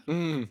animals.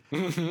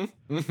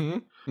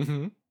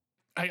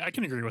 I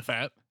can agree with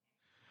that.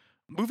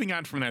 Moving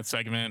on from that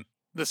segment,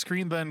 the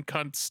screen then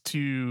cuts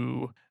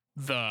to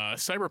the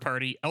cyber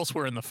party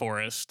elsewhere in the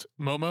forest.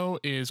 Momo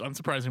is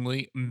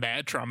unsurprisingly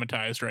mad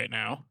traumatized right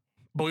now,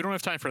 but we don't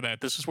have time for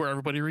that. This is where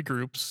everybody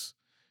regroups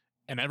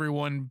and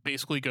everyone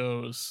basically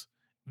goes,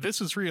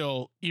 "This is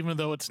real, even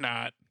though it's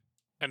not."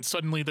 And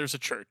suddenly there's a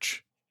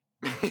church.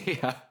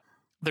 Yeah.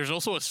 There's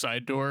also a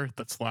side door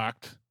that's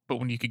locked, but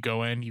when you could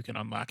go in, you can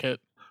unlock it.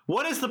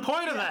 What is the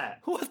point of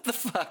that? What the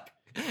fuck?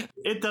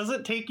 It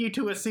doesn't take you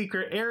to a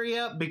secret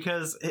area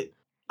because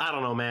I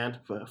don't know, man.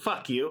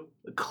 Fuck you.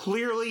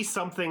 Clearly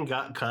something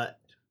got cut.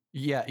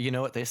 Yeah, you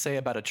know what they say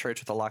about a church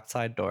with a locked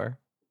side door?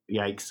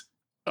 Yikes.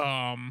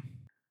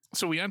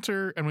 So we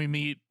enter and we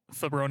meet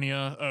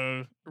Fabronia,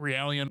 a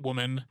Realian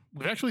woman.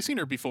 We've actually seen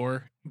her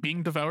before,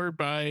 being devoured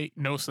by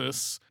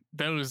Gnosis.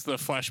 That was the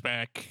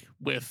flashback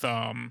with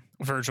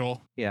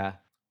Virgil. Yeah.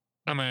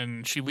 And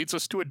then she leads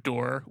us to a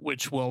door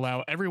which will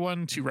allow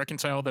everyone to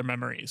reconcile their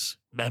memories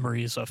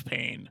of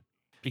pain,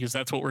 because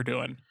that's what we're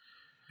doing.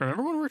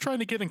 Remember when we were trying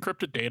to get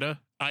encrypted data?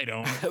 I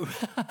don't.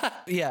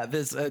 Yeah,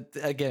 this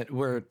again,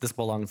 this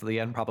belongs to the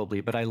end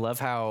probably, but I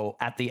love how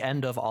at the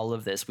end of all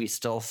of this, we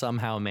still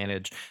somehow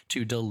manage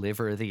to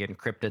deliver the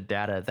encrypted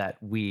data that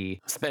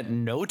we spent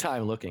no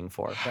time looking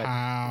for. But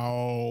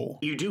How?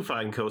 You do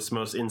find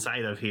Cosmos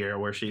inside of here,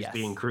 where she's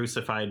being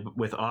crucified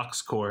with aux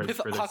cords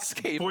with aux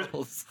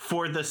cables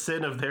for the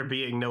sin of there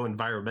being no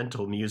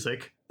environmental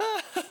music.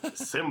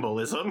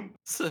 Symbolism.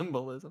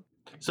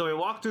 So we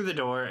walk through the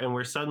door and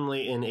we're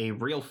suddenly in a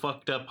real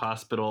fucked up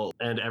hospital,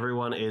 and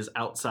everyone is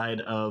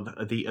outside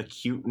of the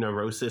acute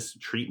neurosis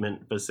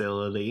treatment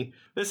facility.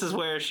 This is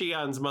where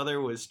Shion's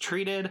mother was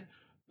treated.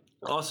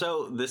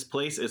 Also, this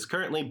place is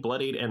currently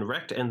bloodied and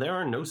wrecked, and there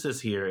are Gnosis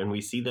here, and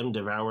we see them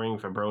devouring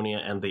Fabronia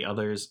and the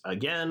others.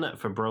 Again,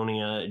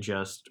 Fabronia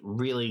just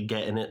really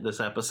getting it this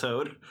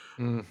episode.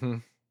 Mm-hmm.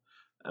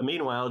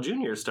 Meanwhile,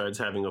 Junior starts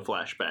having a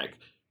flashback.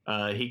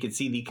 He could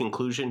see the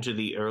conclusion to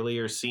the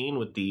earlier scene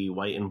with the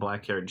white and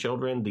black-haired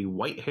children. The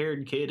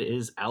white-haired kid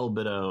is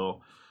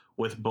Albedo.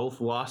 With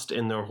both lost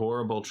in their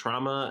horrible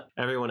trauma,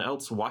 everyone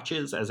else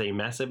watches as a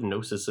massive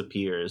Gnosis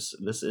appears.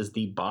 This is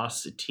the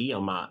boss,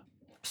 Tiamat.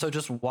 So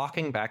just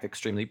walking back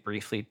extremely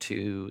briefly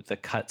to the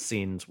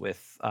cutscenes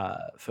with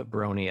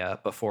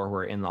Fabronia before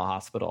we're in the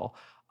hospital,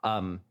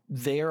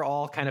 they're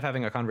all kind of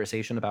having a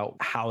conversation about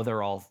how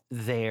they're all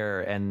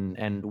there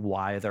and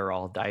why they're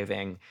all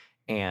diving.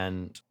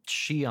 And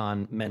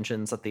Shion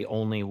mentions that the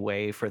only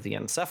way for the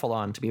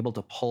Encephalon to be able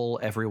to pull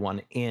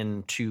everyone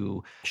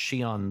into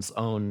Shion's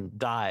own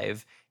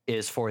dive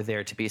is for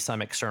there to be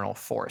some external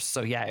force.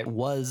 So yeah, it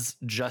was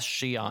just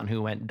Shion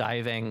who went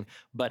diving,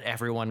 but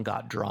everyone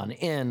got drawn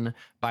in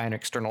by an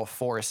external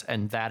force.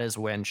 And that is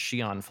when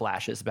Shion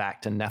flashes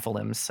back to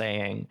Nephilim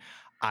saying,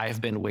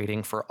 "I've been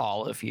waiting for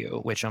all of you,"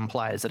 which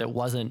implies that it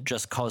wasn't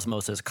just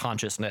Cosmos's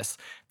consciousness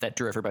that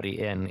drew everybody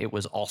in, it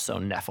was also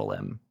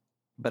Nephilim.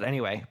 But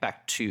anyway,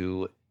 back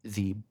to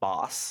the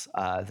boss,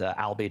 the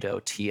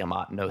Albedo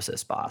Tiamat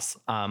Gnosis boss.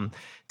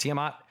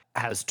 Tiamat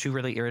has two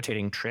really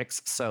irritating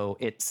tricks. So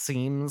it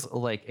seems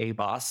like a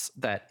boss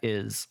that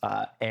is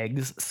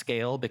eggs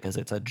scale because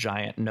it's a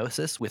giant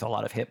Gnosis with a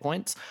lot of hit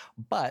points.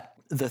 But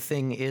the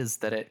thing is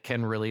that it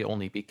can really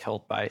only be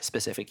killed by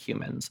specific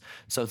humans.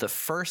 So the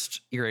first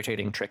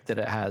irritating trick that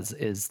it has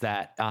is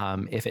that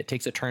if it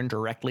takes a turn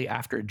directly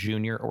after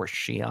Junior or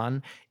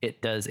Shion,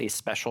 it does a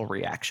special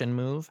reaction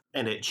move.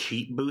 And it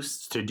cheat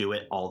boosts to do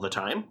it all the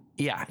time?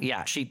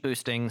 Yeah. Cheat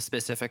boosting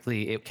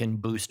specifically, it can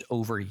boost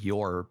over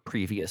your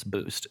previous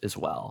boost as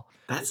well.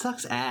 That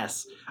sucks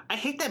ass. I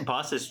hate that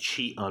bosses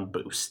cheat on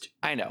boost.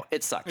 I know,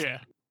 it sucks.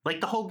 Yeah. Like,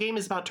 the whole game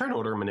is about turn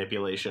order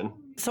manipulation.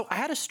 So I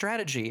had a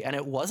strategy, and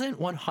it wasn't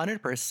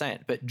 100%,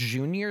 but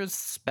Junior's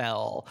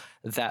spell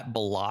that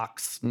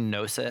blocks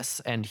Gnosis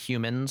and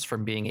humans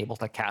from being able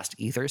to cast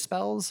ether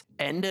spells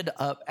ended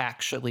up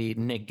actually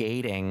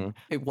negating.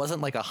 It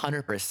wasn't like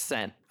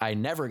 100%. I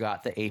never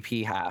got the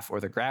AP half or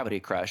the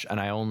Gravity Crush, and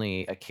I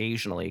only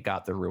occasionally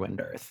got the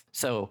Ruined Earth.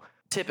 So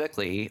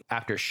typically,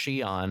 after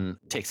Shion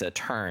takes a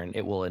turn,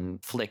 it will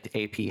inflict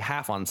AP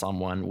half on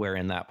someone,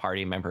 wherein that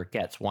party member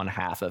gets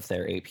 1/2 of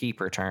their AP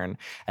per turn.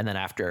 And then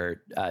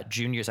after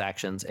Junior's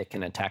actions, it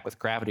can attack with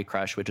Gravity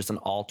Crush, which is an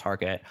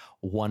all-target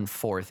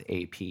 1/4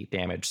 AP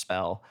damage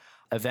spell.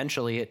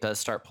 Eventually, it does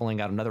start pulling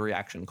out another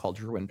reaction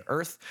called Ruined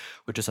Earth,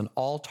 which is an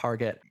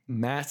all-target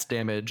mass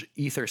damage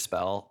ether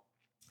spell.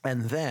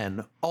 And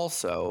then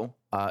also,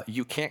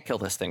 you can't kill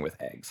this thing with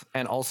eggs.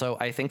 And also,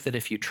 I think that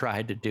if you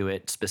tried to do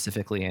it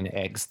specifically in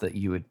eggs, that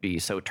you would be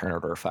so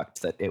turned or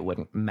fucked that it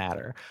wouldn't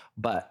matter.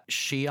 But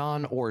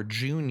Xion or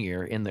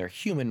Junior in their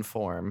human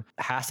form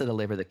has to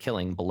deliver the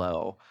killing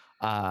blow.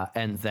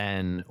 And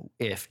then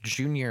if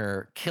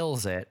Junior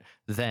kills it,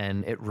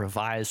 then it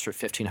revives for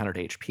 1500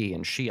 HP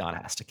and Xion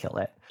has to kill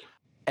it.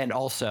 And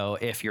also,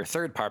 if your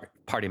third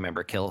party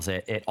member kills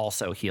it, it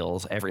also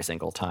heals every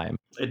single time.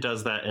 It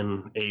does that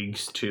in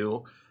eggs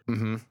too.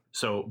 Mm-hmm.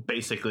 So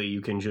basically,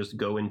 you can just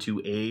go into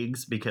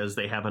eggs because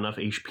they have enough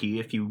HP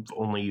if you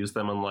only use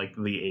them on like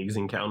the eggs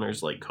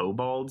encounters like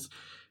kobolds,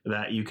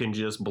 that you can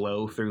just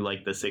blow through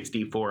like the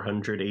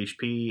 6400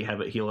 HP, have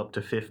it heal up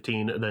to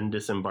 15, then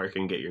disembark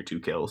and get your 2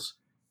 kills.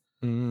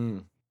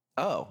 Mm.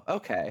 Oh,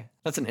 okay.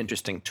 That's an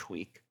interesting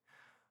tweak.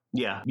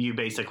 Yeah, you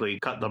basically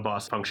cut the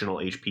boss functional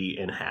HP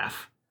in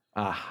half.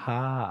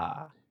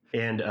 Aha.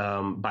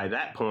 And by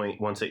that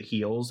point, once it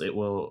heals, it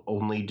will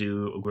only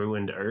do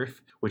Ruined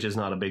Earth, which is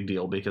not a big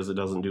deal because it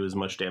doesn't do as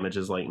much damage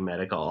as like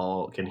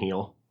Medical can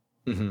heal.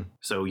 Mm-hmm.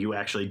 So you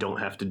actually don't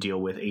have to deal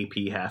with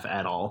AP half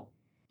at all.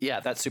 Yeah,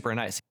 that's super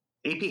nice.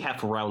 AP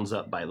half rounds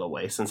up, by the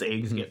way, since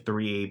eggs get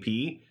 3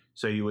 AP.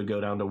 So you would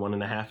go down to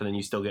 1.5 and then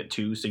you still get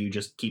 2. So you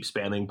just keep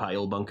spamming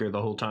Pile Bunker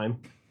the whole time.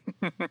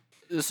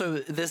 So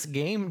this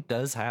game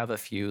does have a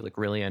few like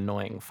really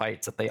annoying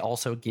fights that they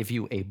also give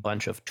you a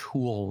bunch of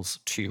tools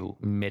to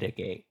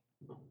mitigate.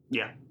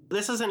 Yeah,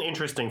 this is an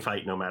interesting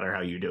fight no matter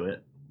how you do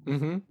it.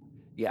 Mm-hmm.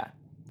 Yeah,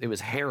 it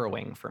was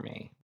harrowing for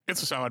me.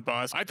 It's a solid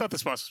boss. I thought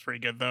this boss was pretty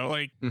good though.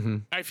 Like, Mm-hmm.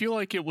 I feel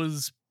like it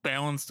was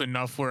balanced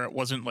enough where it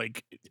wasn't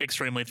like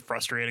extremely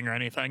frustrating or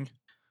anything.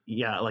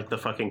 Yeah, like the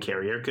fucking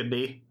carrier could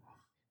be.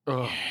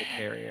 Oh, the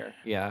carrier.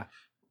 Yeah.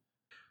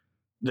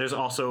 There's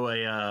also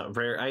a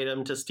rare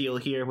item to steal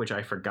here, which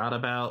I forgot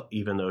about,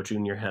 even though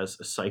Junior has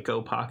a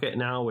Psycho Pocket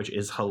now, which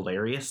is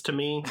hilarious to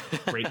me.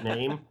 Great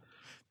name.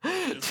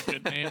 It's a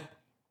good name.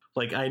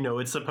 Like, I know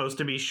it's supposed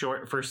to be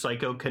short for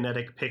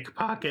Psychokinetic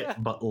Pickpocket,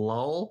 but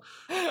lol.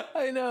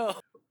 I know.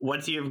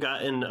 Once you've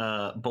gotten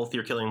both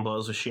your killing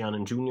blows with Xion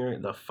and Junior,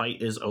 the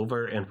fight is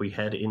over, and we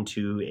head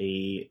into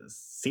a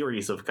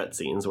series of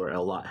cutscenes where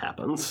a lot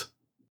happens.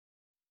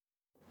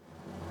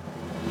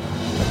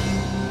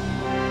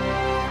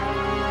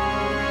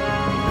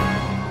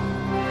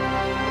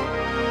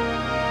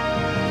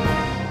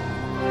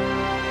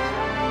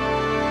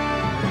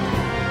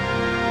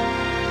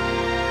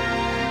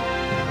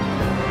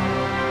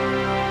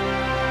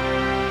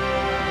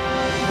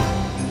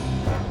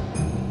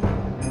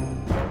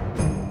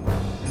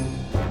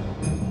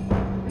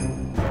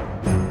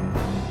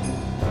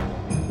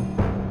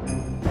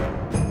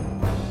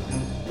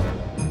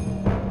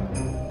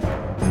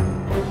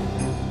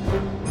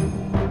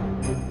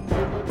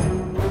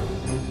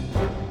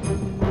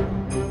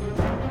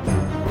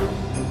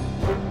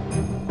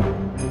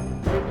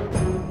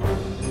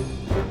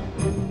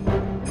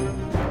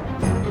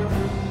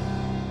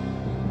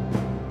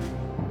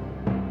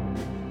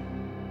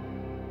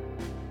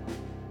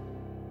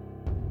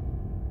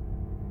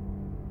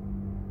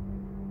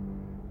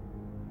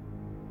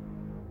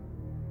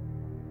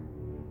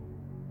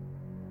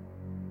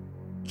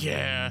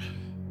 Yeah,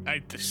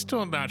 I'm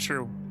still not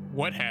sure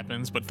what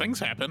happens, but things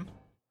happen.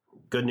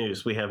 Good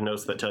news, we have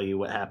notes that tell you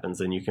what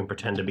happens, and you can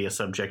pretend to be a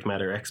subject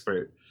matter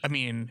expert. I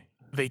mean,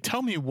 they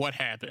tell me what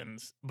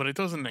happens, but it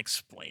doesn't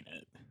explain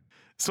it.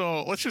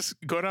 So let's just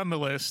go down the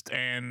list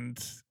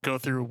and go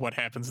through what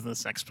happens in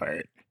this next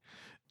part.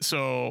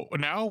 So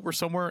now we're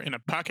somewhere in a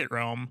pocket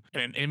realm,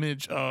 and an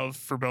image of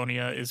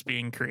Furbonia is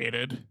being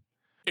created.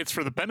 It's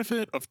for the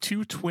benefit of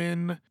 2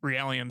 twin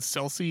Realians,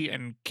 Celsi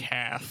and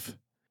Kath.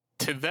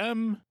 To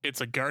them, it's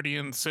a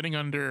guardian sitting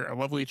under a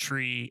lovely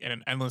tree in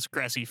an endless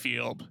grassy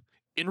field.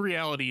 In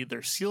reality,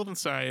 they're sealed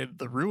inside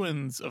the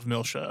ruins of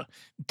Miltia,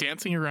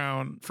 dancing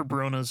around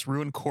Ferbrona's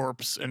ruined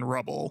corpse and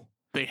rubble.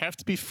 They have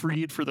to be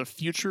freed for the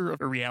future of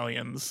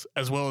Realians,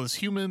 as well as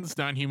humans,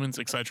 non-humans,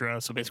 etc.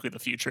 So basically the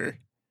future.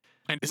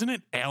 And isn't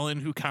it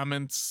Alan who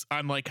comments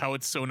on like how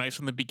it's so nice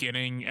in the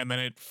beginning and then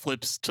it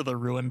flips to the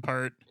ruin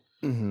part?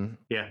 Mm-hmm.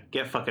 Yeah,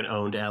 get fucking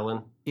owned,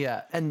 Alan.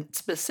 Yeah, and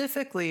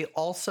specifically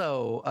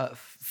also,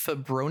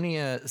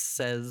 Fabronia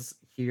says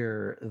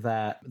here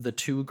that the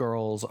 2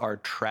 girls are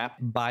trapped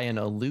by an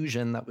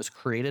illusion that was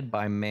created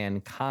by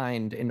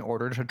mankind in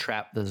order to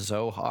trap the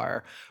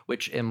Zohar,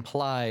 which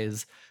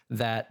implies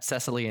that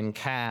Cecily and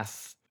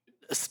Kath,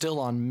 still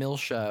on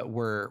Miltia,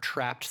 were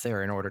trapped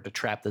there in order to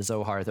trap the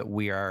Zohar that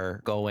we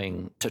are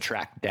going to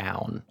track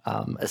down,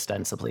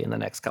 ostensibly in the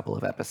next couple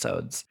of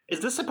episodes. Is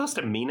this supposed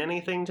to mean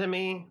anything to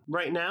me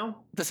right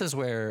now? This is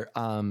where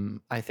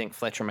I think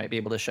Fletcher might be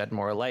able to shed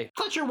more light.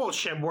 Fletcher won't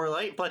shed more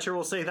light. Fletcher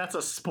will say that's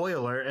a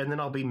spoiler, and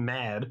then I'll be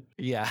mad.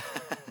 Yeah.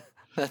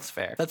 That's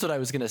fair. That's what I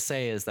was going to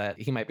say, is that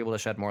he might be able to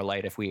shed more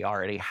light if we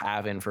already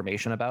have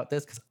information about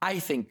this, because I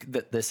think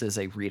that this is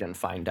a read and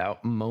find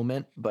out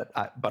moment, but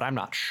I'm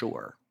not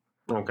sure.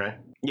 Okay.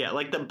 Yeah,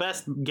 like the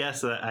best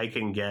guess that I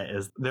can get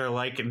is they're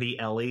like the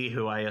Ellie,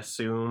 who I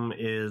assume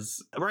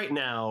is right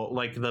now,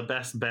 like the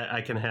best bet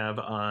I can have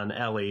on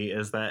Ellie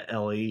is that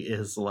Ellie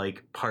is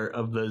like part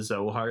of the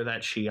Zohar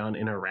that Shion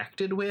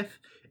interacted with,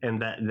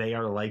 and that they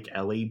are like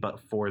Ellie, but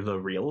for the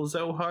real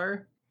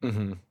Zohar.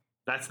 Mm-hmm.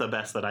 That's the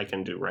best that I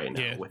can do right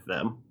now with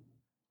them.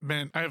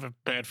 Man, I have a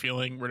bad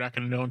feeling we're not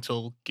going to know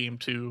until game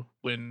 2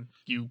 when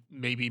you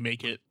maybe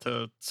make it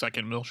to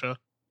second Milsha.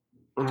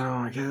 Oh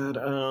my god.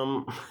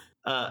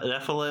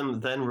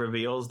 Nephilim then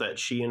reveals that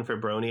she and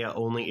Fibronia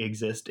only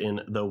exist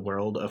in the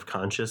world of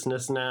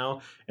consciousness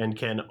now and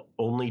can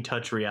only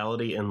touch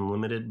reality in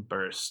limited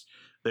bursts.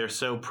 They're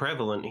so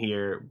prevalent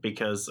here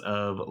because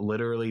of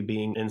literally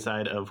being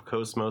inside of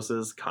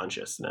Cosmos's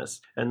consciousness.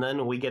 And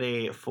then we get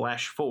a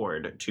flash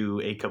forward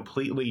to a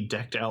completely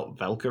decked out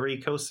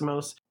Valkyrie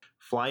Cosmos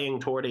flying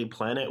toward a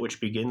planet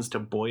which begins to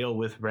boil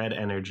with red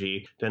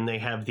energy. Then they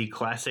have the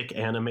classic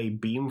anime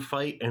beam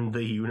fight and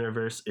the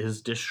universe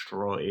is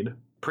destroyed.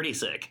 Pretty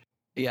sick.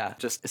 Yeah,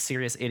 just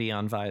serious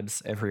Ideon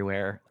vibes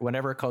everywhere.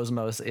 Whenever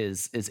Cosmos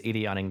is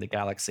Ideoning the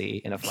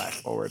galaxy in a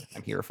flash forward,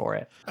 I'm here for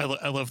it. I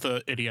love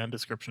the Ideon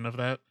description of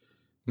that.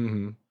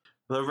 Mm-hmm.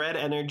 The red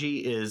energy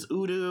is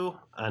Udu,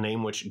 a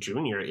name which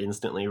Junior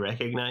instantly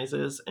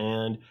recognizes,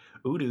 and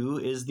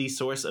Udu is the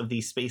source of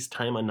the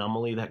space-time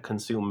anomaly that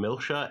consumed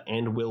Milsha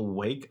and will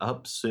wake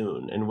up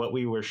soon. And what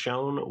we were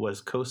shown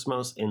was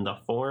Cosmos in the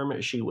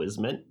form she was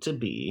meant to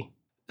be.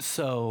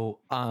 So,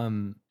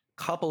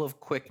 couple of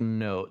quick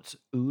notes.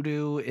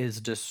 Udu is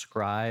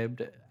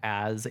described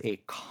as a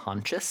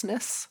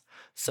consciousness.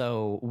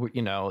 So,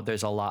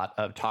 there's a lot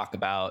of talk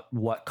about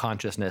what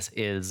consciousness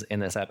is in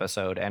this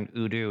episode. And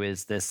Udu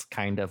is this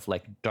kind of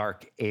like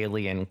dark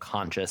alien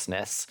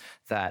consciousness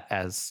that,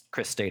 as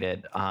Chris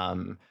stated,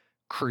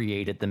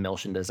 created the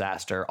Milshan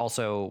disaster.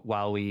 Also,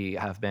 while we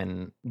have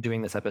been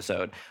doing this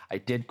episode, I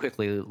did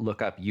quickly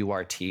look up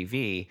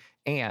URTV,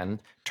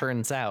 and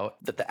turns out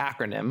that the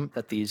acronym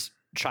that these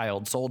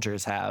child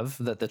soldiers have,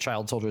 that the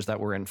child soldiers that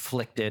were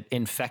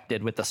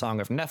infected with the Song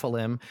of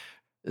Nephilim,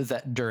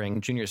 that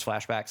during Junior's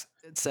flashbacks,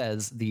 it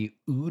says the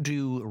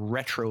Udu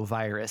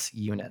retrovirus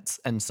units.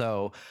 And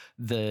so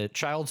the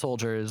child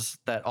soldiers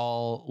that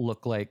all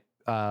look like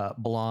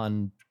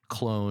blonde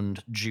cloned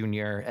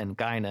Junior and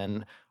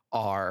Guinan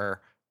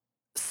are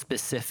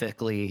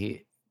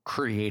specifically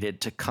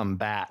created to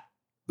combat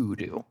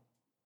Udu.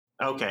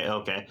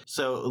 Okay.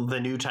 So the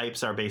new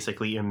types are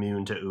basically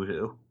immune to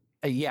Udu.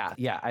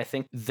 Yeah. I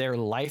think their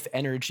life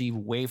energy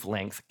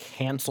wavelength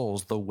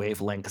cancels the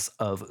wavelengths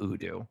of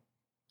Udu.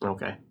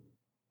 Okay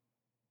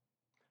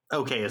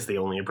is the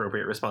only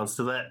appropriate response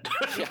to that.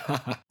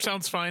 Yeah.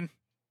 Sounds fine.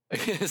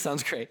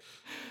 Sounds great.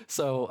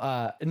 So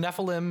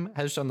Nephilim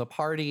has shown the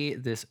party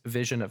this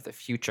vision of the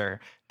future,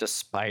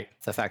 despite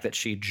the fact that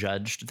she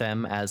judged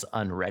them as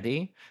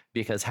unready,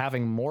 because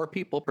having more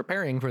people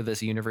preparing for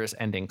this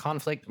universe-ending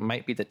conflict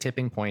might be the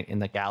tipping point in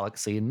the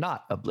galaxy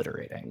not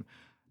obliterating.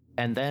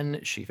 And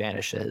then she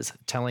vanishes,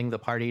 telling the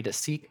party to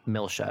seek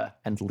Milsha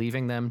and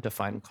leaving them to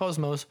find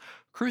Cosmos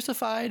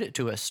crucified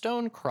to a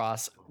stone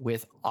cross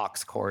with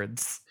ox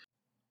cords.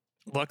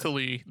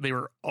 Luckily, they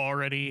were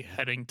already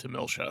heading to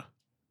Milsha.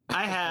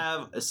 I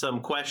have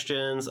some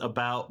questions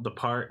about the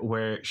part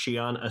where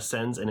Shion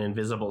ascends an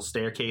invisible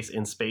staircase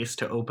in space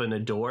to open a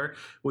door,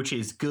 which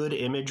is good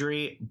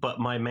imagery, but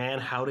my man,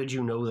 how did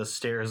you know the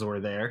stairs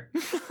were there?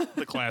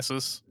 The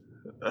glasses.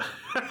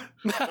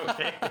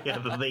 Okay, yeah,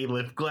 the they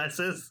live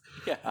glasses.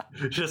 Yeah.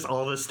 Just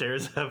all the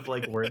stairs have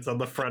like words on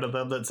the front of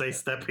them that say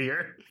step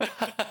here.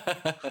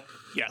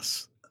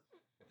 Yes.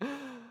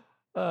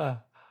 There's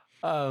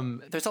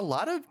a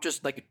lot of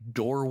just like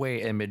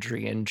doorway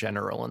imagery in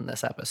general in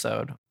this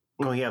episode.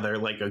 Well, yeah, they're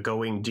like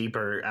going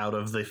deeper out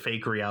of the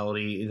fake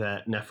reality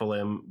that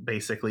Nephilim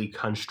basically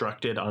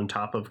constructed on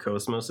top of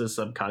Cosmos's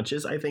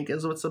subconscious, I think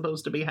is what's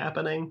supposed to be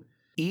happening.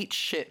 Eat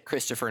shit,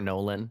 Christopher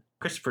Nolan.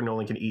 Christopher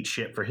Nolan can eat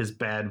shit for his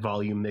bad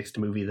volume mixed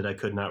movie that I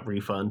could not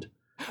refund.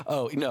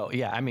 Oh, no,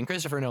 yeah. I mean,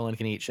 Christopher Nolan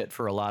can eat shit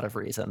for a lot of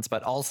reasons,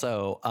 but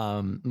also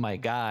my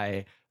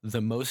guy,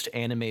 the most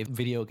anime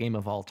video game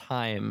of all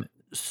time,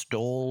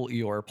 stole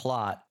your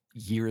plot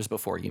years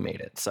before you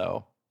made it.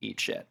 So eat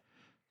shit.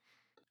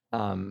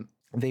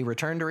 They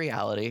return to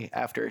reality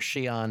after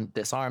Shion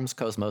disarms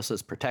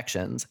Cosmos's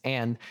protections,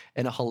 and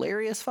in a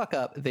hilarious fuck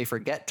up, they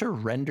forget to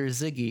render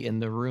Ziggy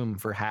in the room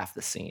for half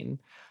the scene.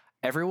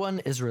 Everyone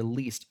is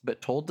released,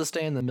 but told to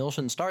stay in the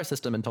Milshan star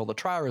system until the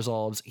trial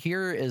resolves.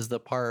 Here is the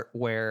part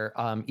where,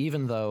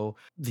 even though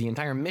the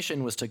entire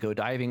mission was to go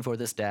diving for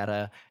this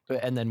data,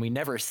 and then we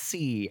never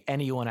see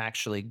anyone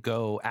actually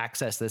go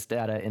access this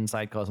data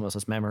inside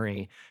Cosmos's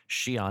memory,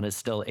 Shion is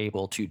still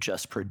able to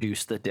just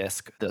produce the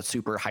disk, the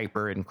super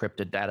hyper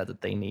encrypted data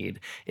that they need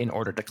in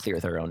order to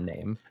clear their own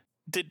name.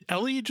 Did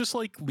Ellie just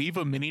like leave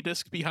a mini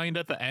disc behind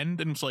at the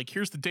end and was like,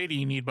 here's the data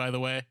you need, by the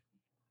way?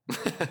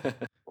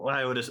 Well,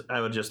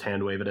 I would just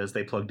hand wave it as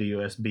they plugged a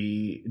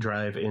USB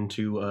drive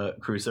into a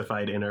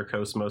crucified inner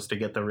Cosmos to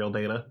get the real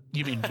data.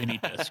 You mean mini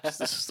discs?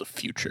 This is the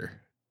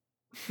future.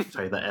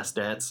 Sorry, the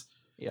SDATs.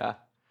 Yeah.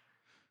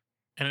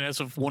 And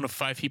as of one of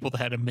 5 people that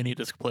had a mini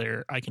disc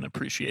player, I can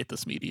appreciate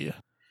this media.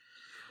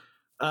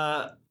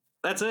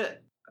 That's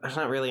it. There's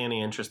not really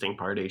any interesting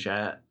party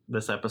chat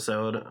this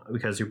episode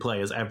because you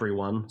play as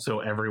everyone, so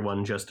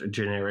everyone just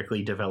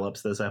generically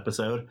develops this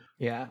episode.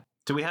 Yeah.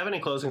 Do we have any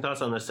closing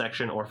thoughts on this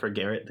section or for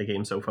Garrett, the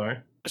game so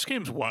far? This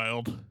game's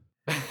wild.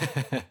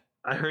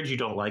 I heard you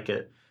don't like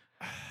it.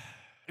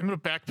 I'm going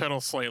to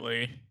backpedal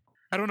slightly.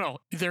 I don't know.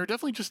 There are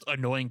definitely just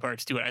annoying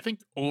parts to it. I think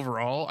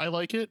overall I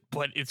like it,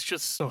 but it's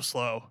just so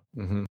slow.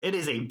 Mm-hmm. It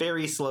is a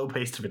very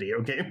slow-paced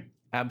video game.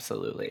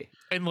 Absolutely.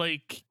 And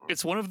like,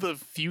 it's one of the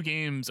few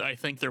games I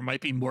think there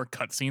might be more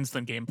cutscenes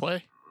than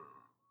gameplay.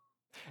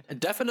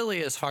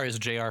 Definitely, as far as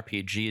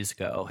JRPGs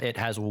go, it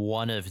has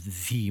one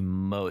of the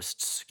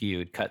most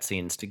skewed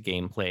cutscenes to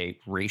gameplay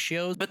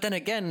ratios. But then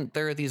again,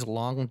 there are these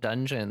long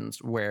dungeons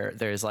where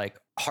there's like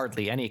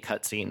hardly any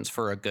cutscenes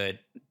for a good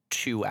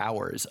 2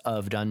 hours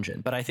of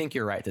dungeon. But I think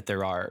you're right that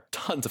there are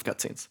tons of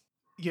cutscenes.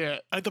 Yeah,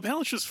 the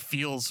balance just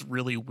feels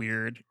really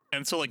weird.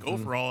 And so like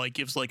overall, it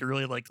gives like a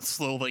really like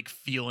slow like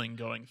feeling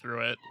going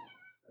through it.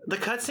 The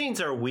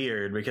cutscenes are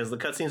weird because the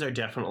cutscenes are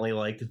definitely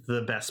like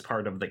the best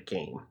part of the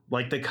game.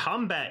 Like the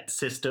combat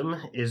system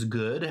is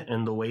good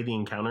and the way the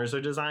encounters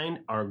are designed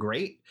are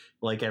great.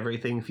 Like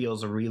everything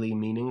feels really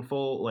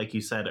meaningful, like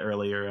you said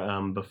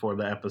earlier before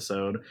the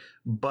episode.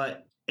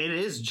 But it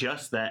is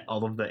just that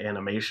all of the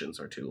animations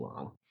are too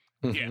long.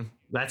 Yeah.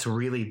 That's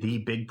really the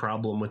big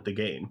problem with the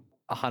game.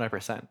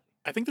 100%.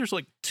 I think there's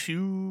like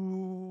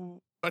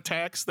 2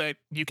 attacks that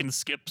you can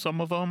skip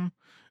some of them.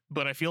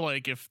 But I feel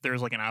like if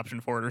there's like an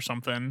option for it or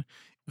something,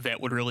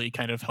 that would really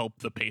kind of help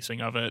the pacing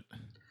of it.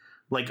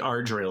 Like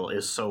our drill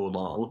is so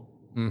long.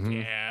 Mm-hmm.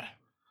 Yeah.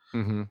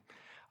 Mm-hmm.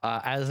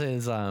 As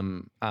is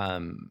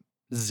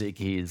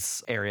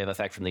Ziggy's area of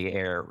effect from the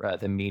air,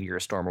 the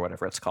meteor storm or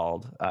whatever it's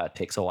called,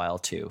 takes a while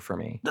too for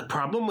me. The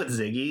problem with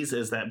Ziggy's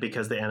is that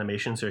because the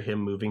animations are him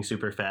moving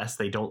super fast,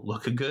 they don't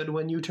look good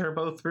when you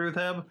turbo through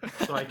them.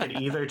 So I could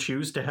either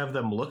choose to have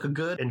them look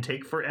good and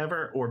take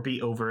forever or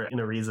be over in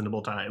a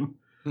reasonable time.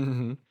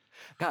 Mm-hmm.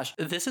 Gosh,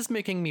 this is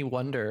making me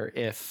wonder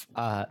if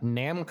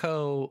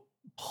Namco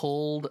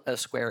pulled a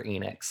Square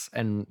Enix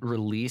and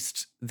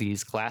released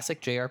these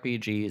classic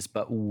JRPGs,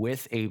 but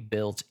with a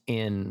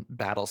built-in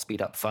battle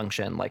speed up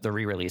function, like the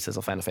re-releases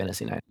of Final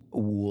Fantasy IX.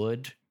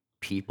 Would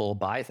people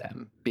buy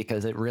them?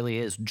 Because it really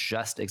is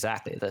just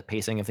exactly the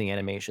pacing of the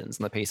animations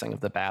and the pacing of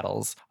the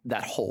battles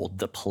that hold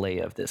the play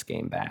of this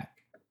game back.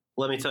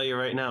 Let me tell you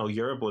right now,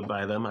 Europe would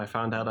buy them. I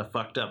found out a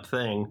fucked up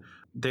thing.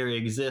 There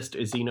exist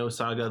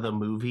Xenosaga the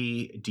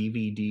movie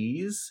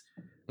DVDs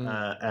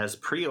as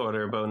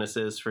pre-order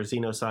bonuses for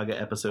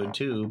Xenosaga Episode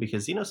 2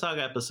 because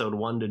Xenosaga Episode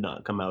 1 did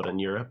not come out in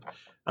Europe.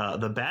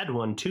 The bad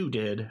one 2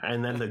 did,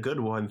 and then the good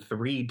one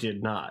 3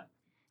 did not.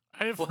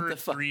 I have heard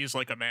 3 is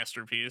like a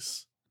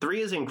masterpiece.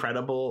 3 is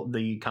incredible.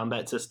 The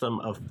combat system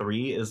of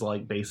 3 is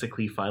like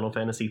basically Final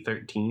Fantasy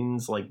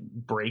 13's like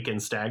break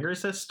and stagger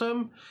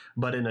system,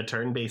 but in a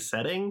turn-based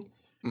setting.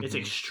 Mm-hmm. It's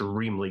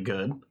extremely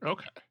good.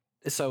 Okay.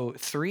 So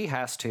 3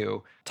 has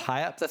to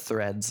tie up the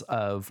threads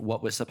of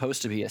what was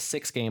supposed to be a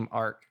 6-game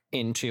arc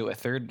into a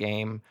 3rd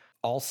game,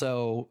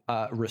 also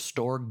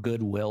restore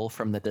goodwill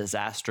from the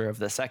disaster of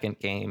the 2nd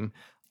game,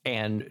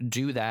 and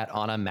do that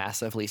on a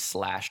massively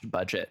slashed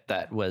budget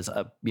that was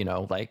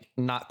like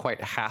not quite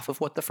half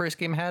of what the first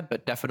game had,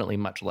 but definitely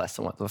much less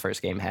than what the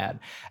first game had.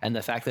 And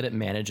the fact that it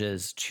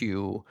manages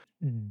to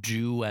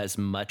do as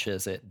much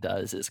as it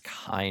does is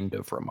kind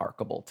of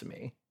remarkable to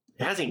me.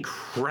 It has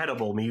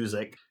incredible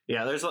music.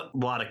 Yeah, there's a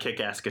lot of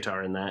kick-ass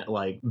guitar in that,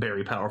 like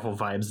very powerful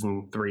vibes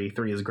in 3.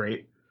 3 is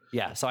great.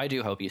 Yeah, so I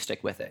do hope you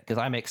stick with it because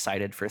I'm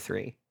excited for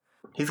 3.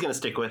 He's going to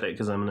stick with it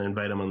because I'm going to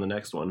invite him on the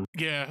next one.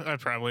 Yeah, I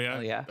probably.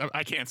 Yeah.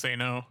 I can't say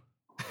no.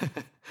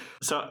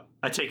 So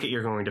I take it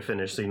you're going to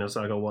finish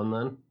Xenosaga 1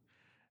 then?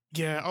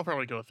 Yeah, I'll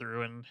probably go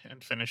through and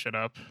finish it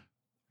up.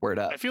 Word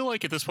up. I feel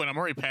like at this point I'm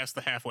already past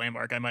the halfway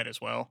mark. I might as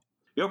well.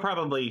 You're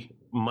probably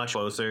much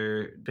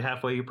closer to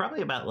halfway. You're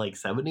probably about like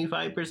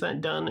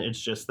 75% done. It's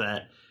just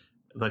that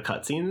the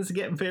cutscenes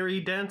get very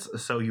dense,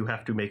 so you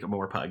have to make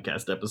more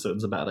podcast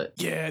episodes about it.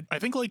 Yeah, I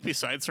think like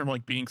besides from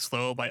like being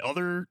slow, my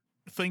other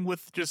thing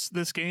with just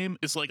this game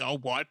is like I'll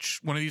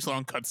watch one of these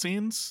long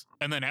cutscenes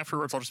and then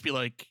afterwards I'll just be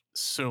like,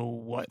 so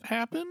what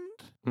happened?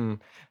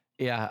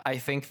 Yeah, I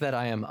think that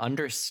I am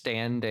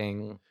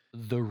understanding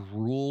the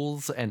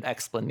rules and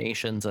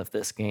explanations of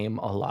this game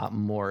a lot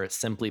more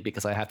simply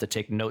because I have to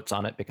take notes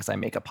on it because I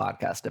make a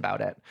podcast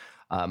about it.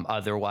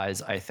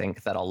 Otherwise, I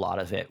think that a lot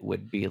of it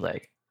would be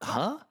like,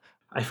 huh?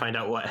 I find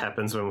out what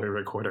happens when we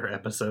record our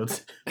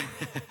episodes.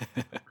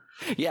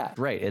 Yeah,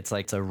 right. It's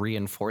like a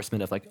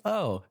reinforcement of like,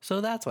 oh, so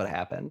that's what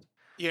happened.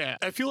 Yeah,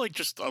 I feel like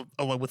just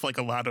with like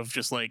a lot of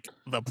just like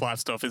the plot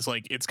stuff is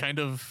like, it's kind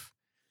of,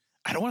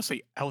 I don't want to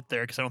say out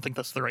there because I don't think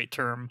that's the right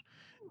term,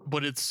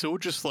 but it's so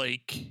just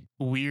like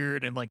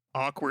weird and like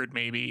awkward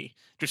maybe.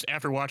 Just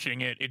after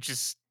watching it, it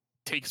just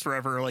takes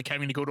forever, like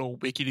having to go to a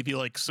wiki to be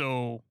like,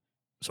 so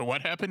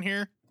what happened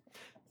here?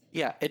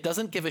 Yeah, it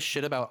doesn't give a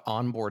shit about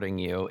onboarding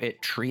you.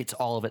 It treats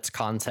all of its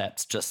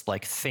concepts just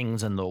like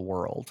things in the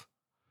world.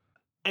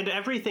 And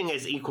everything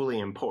is equally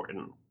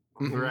important.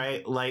 Mhm.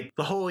 Right? Like,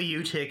 the whole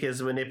UTIC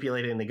is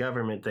manipulating the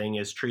government thing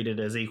is treated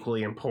as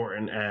equally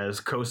important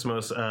as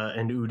Cosmos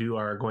and Udu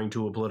are going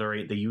to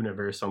obliterate the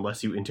universe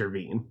unless you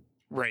intervene.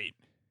 Right.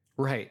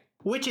 Right.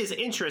 Which is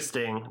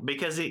interesting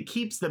because it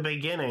keeps the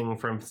beginning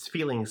from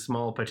feeling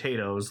small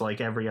potatoes like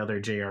every other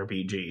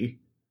JRPG.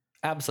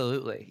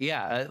 Absolutely.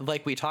 Yeah.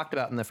 Like we talked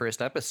about in the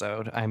first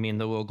episode, I mean,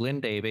 the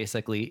Woglinde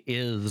basically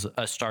is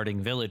a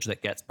starting village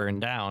that gets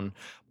burned down,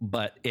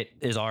 but it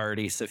is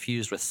already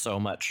suffused with so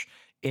much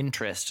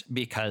interest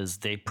because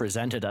they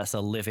presented us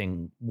a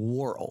living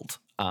world.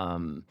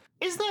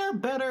 Is there a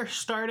better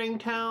starting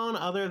town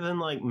other than,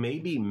 like,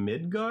 maybe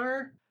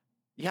Midgar?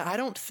 Yeah, I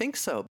don't think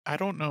so. I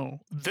don't know.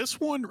 This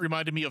one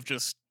reminded me of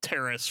just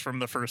Terrace from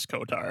the first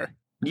KOTOR.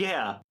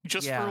 Yeah.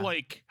 Just Yeah. for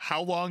like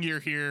how long you're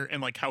here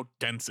and like how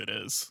dense it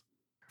is.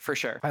 For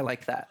sure. I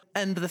like that.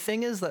 And the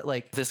thing is that,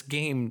 like, this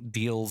game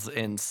deals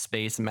in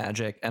space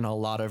magic and a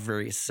lot of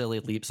very silly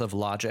leaps of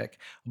logic,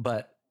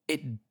 but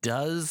it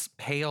does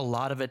pay a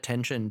lot of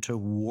attention to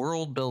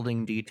world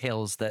building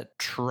details that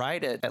try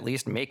to at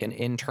least make an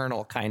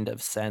internal kind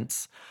of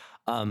sense.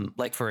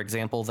 Like, for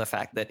example, the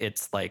fact that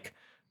it's like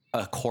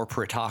a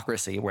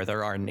corporatocracy where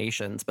there are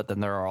nations, but then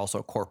there are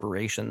also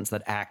corporations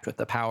that act with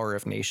the power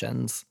of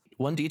nations.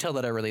 One detail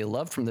that I really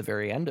loved from the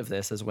very end of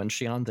this is when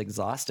Shion's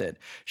exhausted,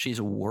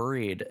 she's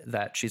worried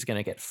that she's going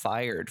to get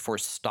fired for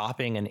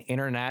stopping an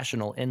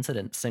international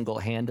incident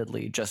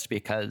single-handedly just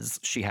because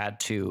she had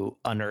to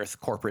unearth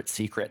corporate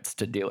secrets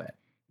to do it.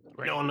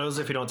 Right. No one knows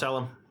if you don't tell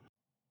them.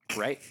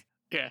 Right?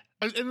 Yeah.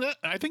 And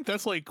I think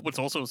that's like what's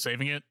also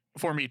saving it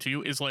for me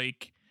too is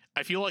like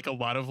I feel like a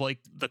lot of like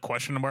the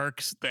question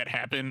marks that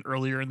happen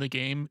earlier in the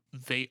game,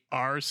 they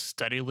are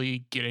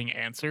steadily getting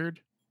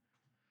answered.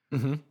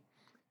 Mm-hmm.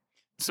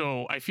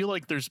 So I feel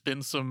like there's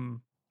been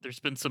some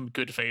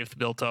good faith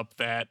built up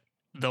that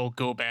they'll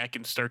go back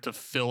and start to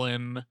fill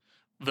in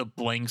the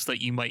blanks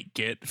that you might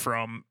get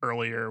from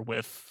earlier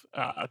with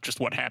just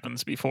what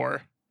happens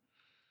before.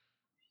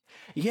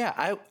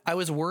 Yeah, I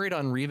was worried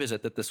on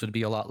Revisit that this would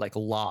be a lot like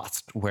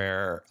Lost,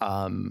 where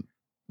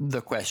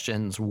the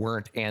questions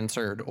weren't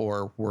answered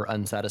or were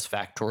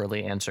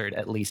unsatisfactorily answered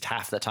at least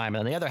half the time.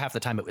 And the other half the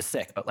time it was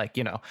sick, but like,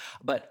 you know,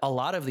 but a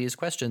lot of these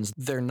questions,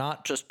 they're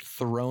not just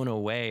thrown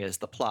away as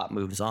the plot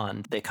moves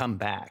on. They come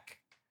back.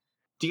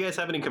 Do you guys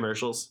have any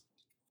commercials?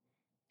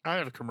 I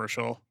have a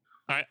commercial.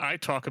 I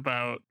talk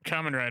about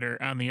Kamen Rider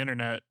on the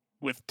internet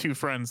with two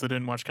friends that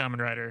didn't watch Kamen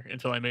Rider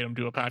until I made them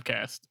do a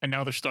podcast. And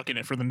now they're stuck in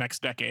it for the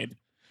next decade.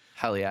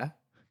 Hell yeah.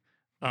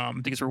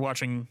 Because we're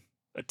watching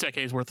a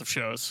decade's worth of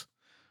shows.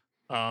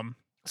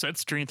 So it's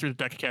streamed through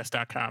the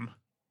Decacast.com,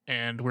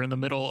 and we're in the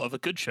middle of a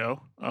good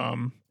show,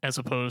 as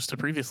opposed to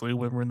previously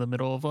when we're in the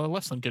middle of a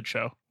less than good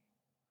show.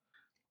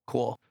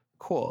 Cool.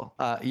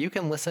 You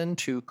can listen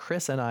to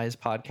Chris and I's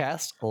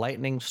podcast,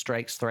 Lightning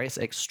Strikes Thrice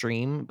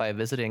Extreme, by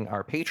visiting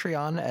our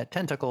Patreon at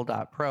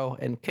tentacle.pro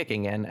and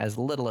kicking in as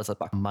little as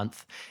 $1 a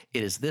month.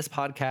 It is this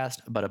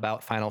podcast, but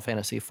about Final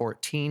Fantasy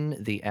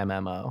XIV, the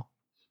MMO.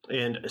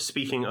 And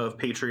speaking of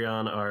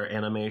Patreon, our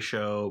anime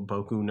show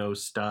Boku no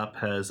Stop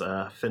has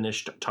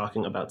finished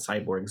talking about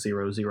Cyborg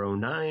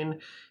 009,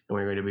 and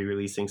we're going to be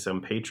releasing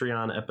some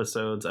Patreon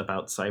episodes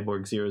about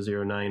Cyborg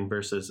 009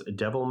 versus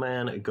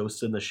Devilman,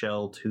 Ghost in the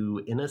Shell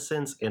 2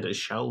 Innocence, and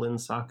Shaolin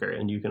Soccer,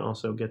 and you can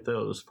also get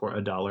those for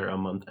 $1 a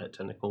month at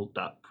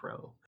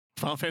tentacle.pro.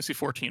 Final Fantasy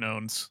XIV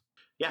owns.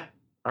 Yeah,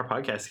 our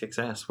podcast kicks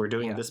ass. We're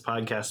doing this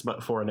podcast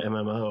but for an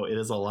MMO. It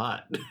is a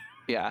lot.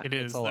 Yeah, It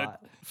is it's a lot.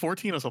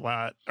 14 is a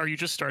lot. Are you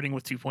just starting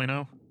with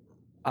 2.0?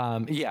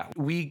 Yeah,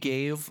 we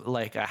gave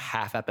like a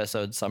half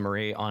episode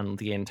summary on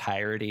the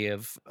entirety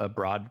of a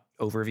broad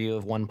overview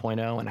of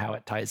 1.0 and how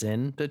it ties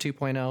in to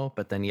 2.0.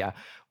 But then, yeah,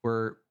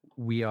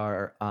 we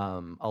are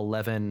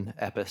 11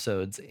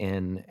 episodes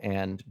in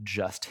and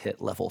just hit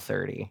level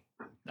 30.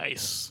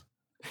 Nice.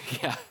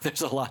 Yeah,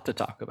 there's a lot to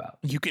talk about.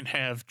 You can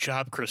have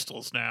job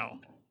crystals now.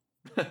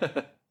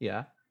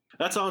 Yeah.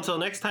 That's all until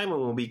next time,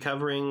 when we'll be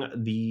covering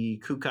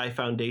the Kukai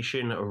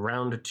Foundation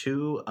Round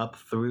 2 up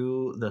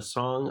through the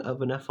Song of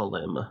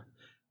Nephilim.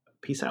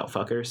 Peace out,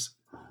 fuckers.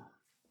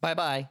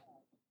 Bye-bye.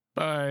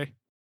 Bye.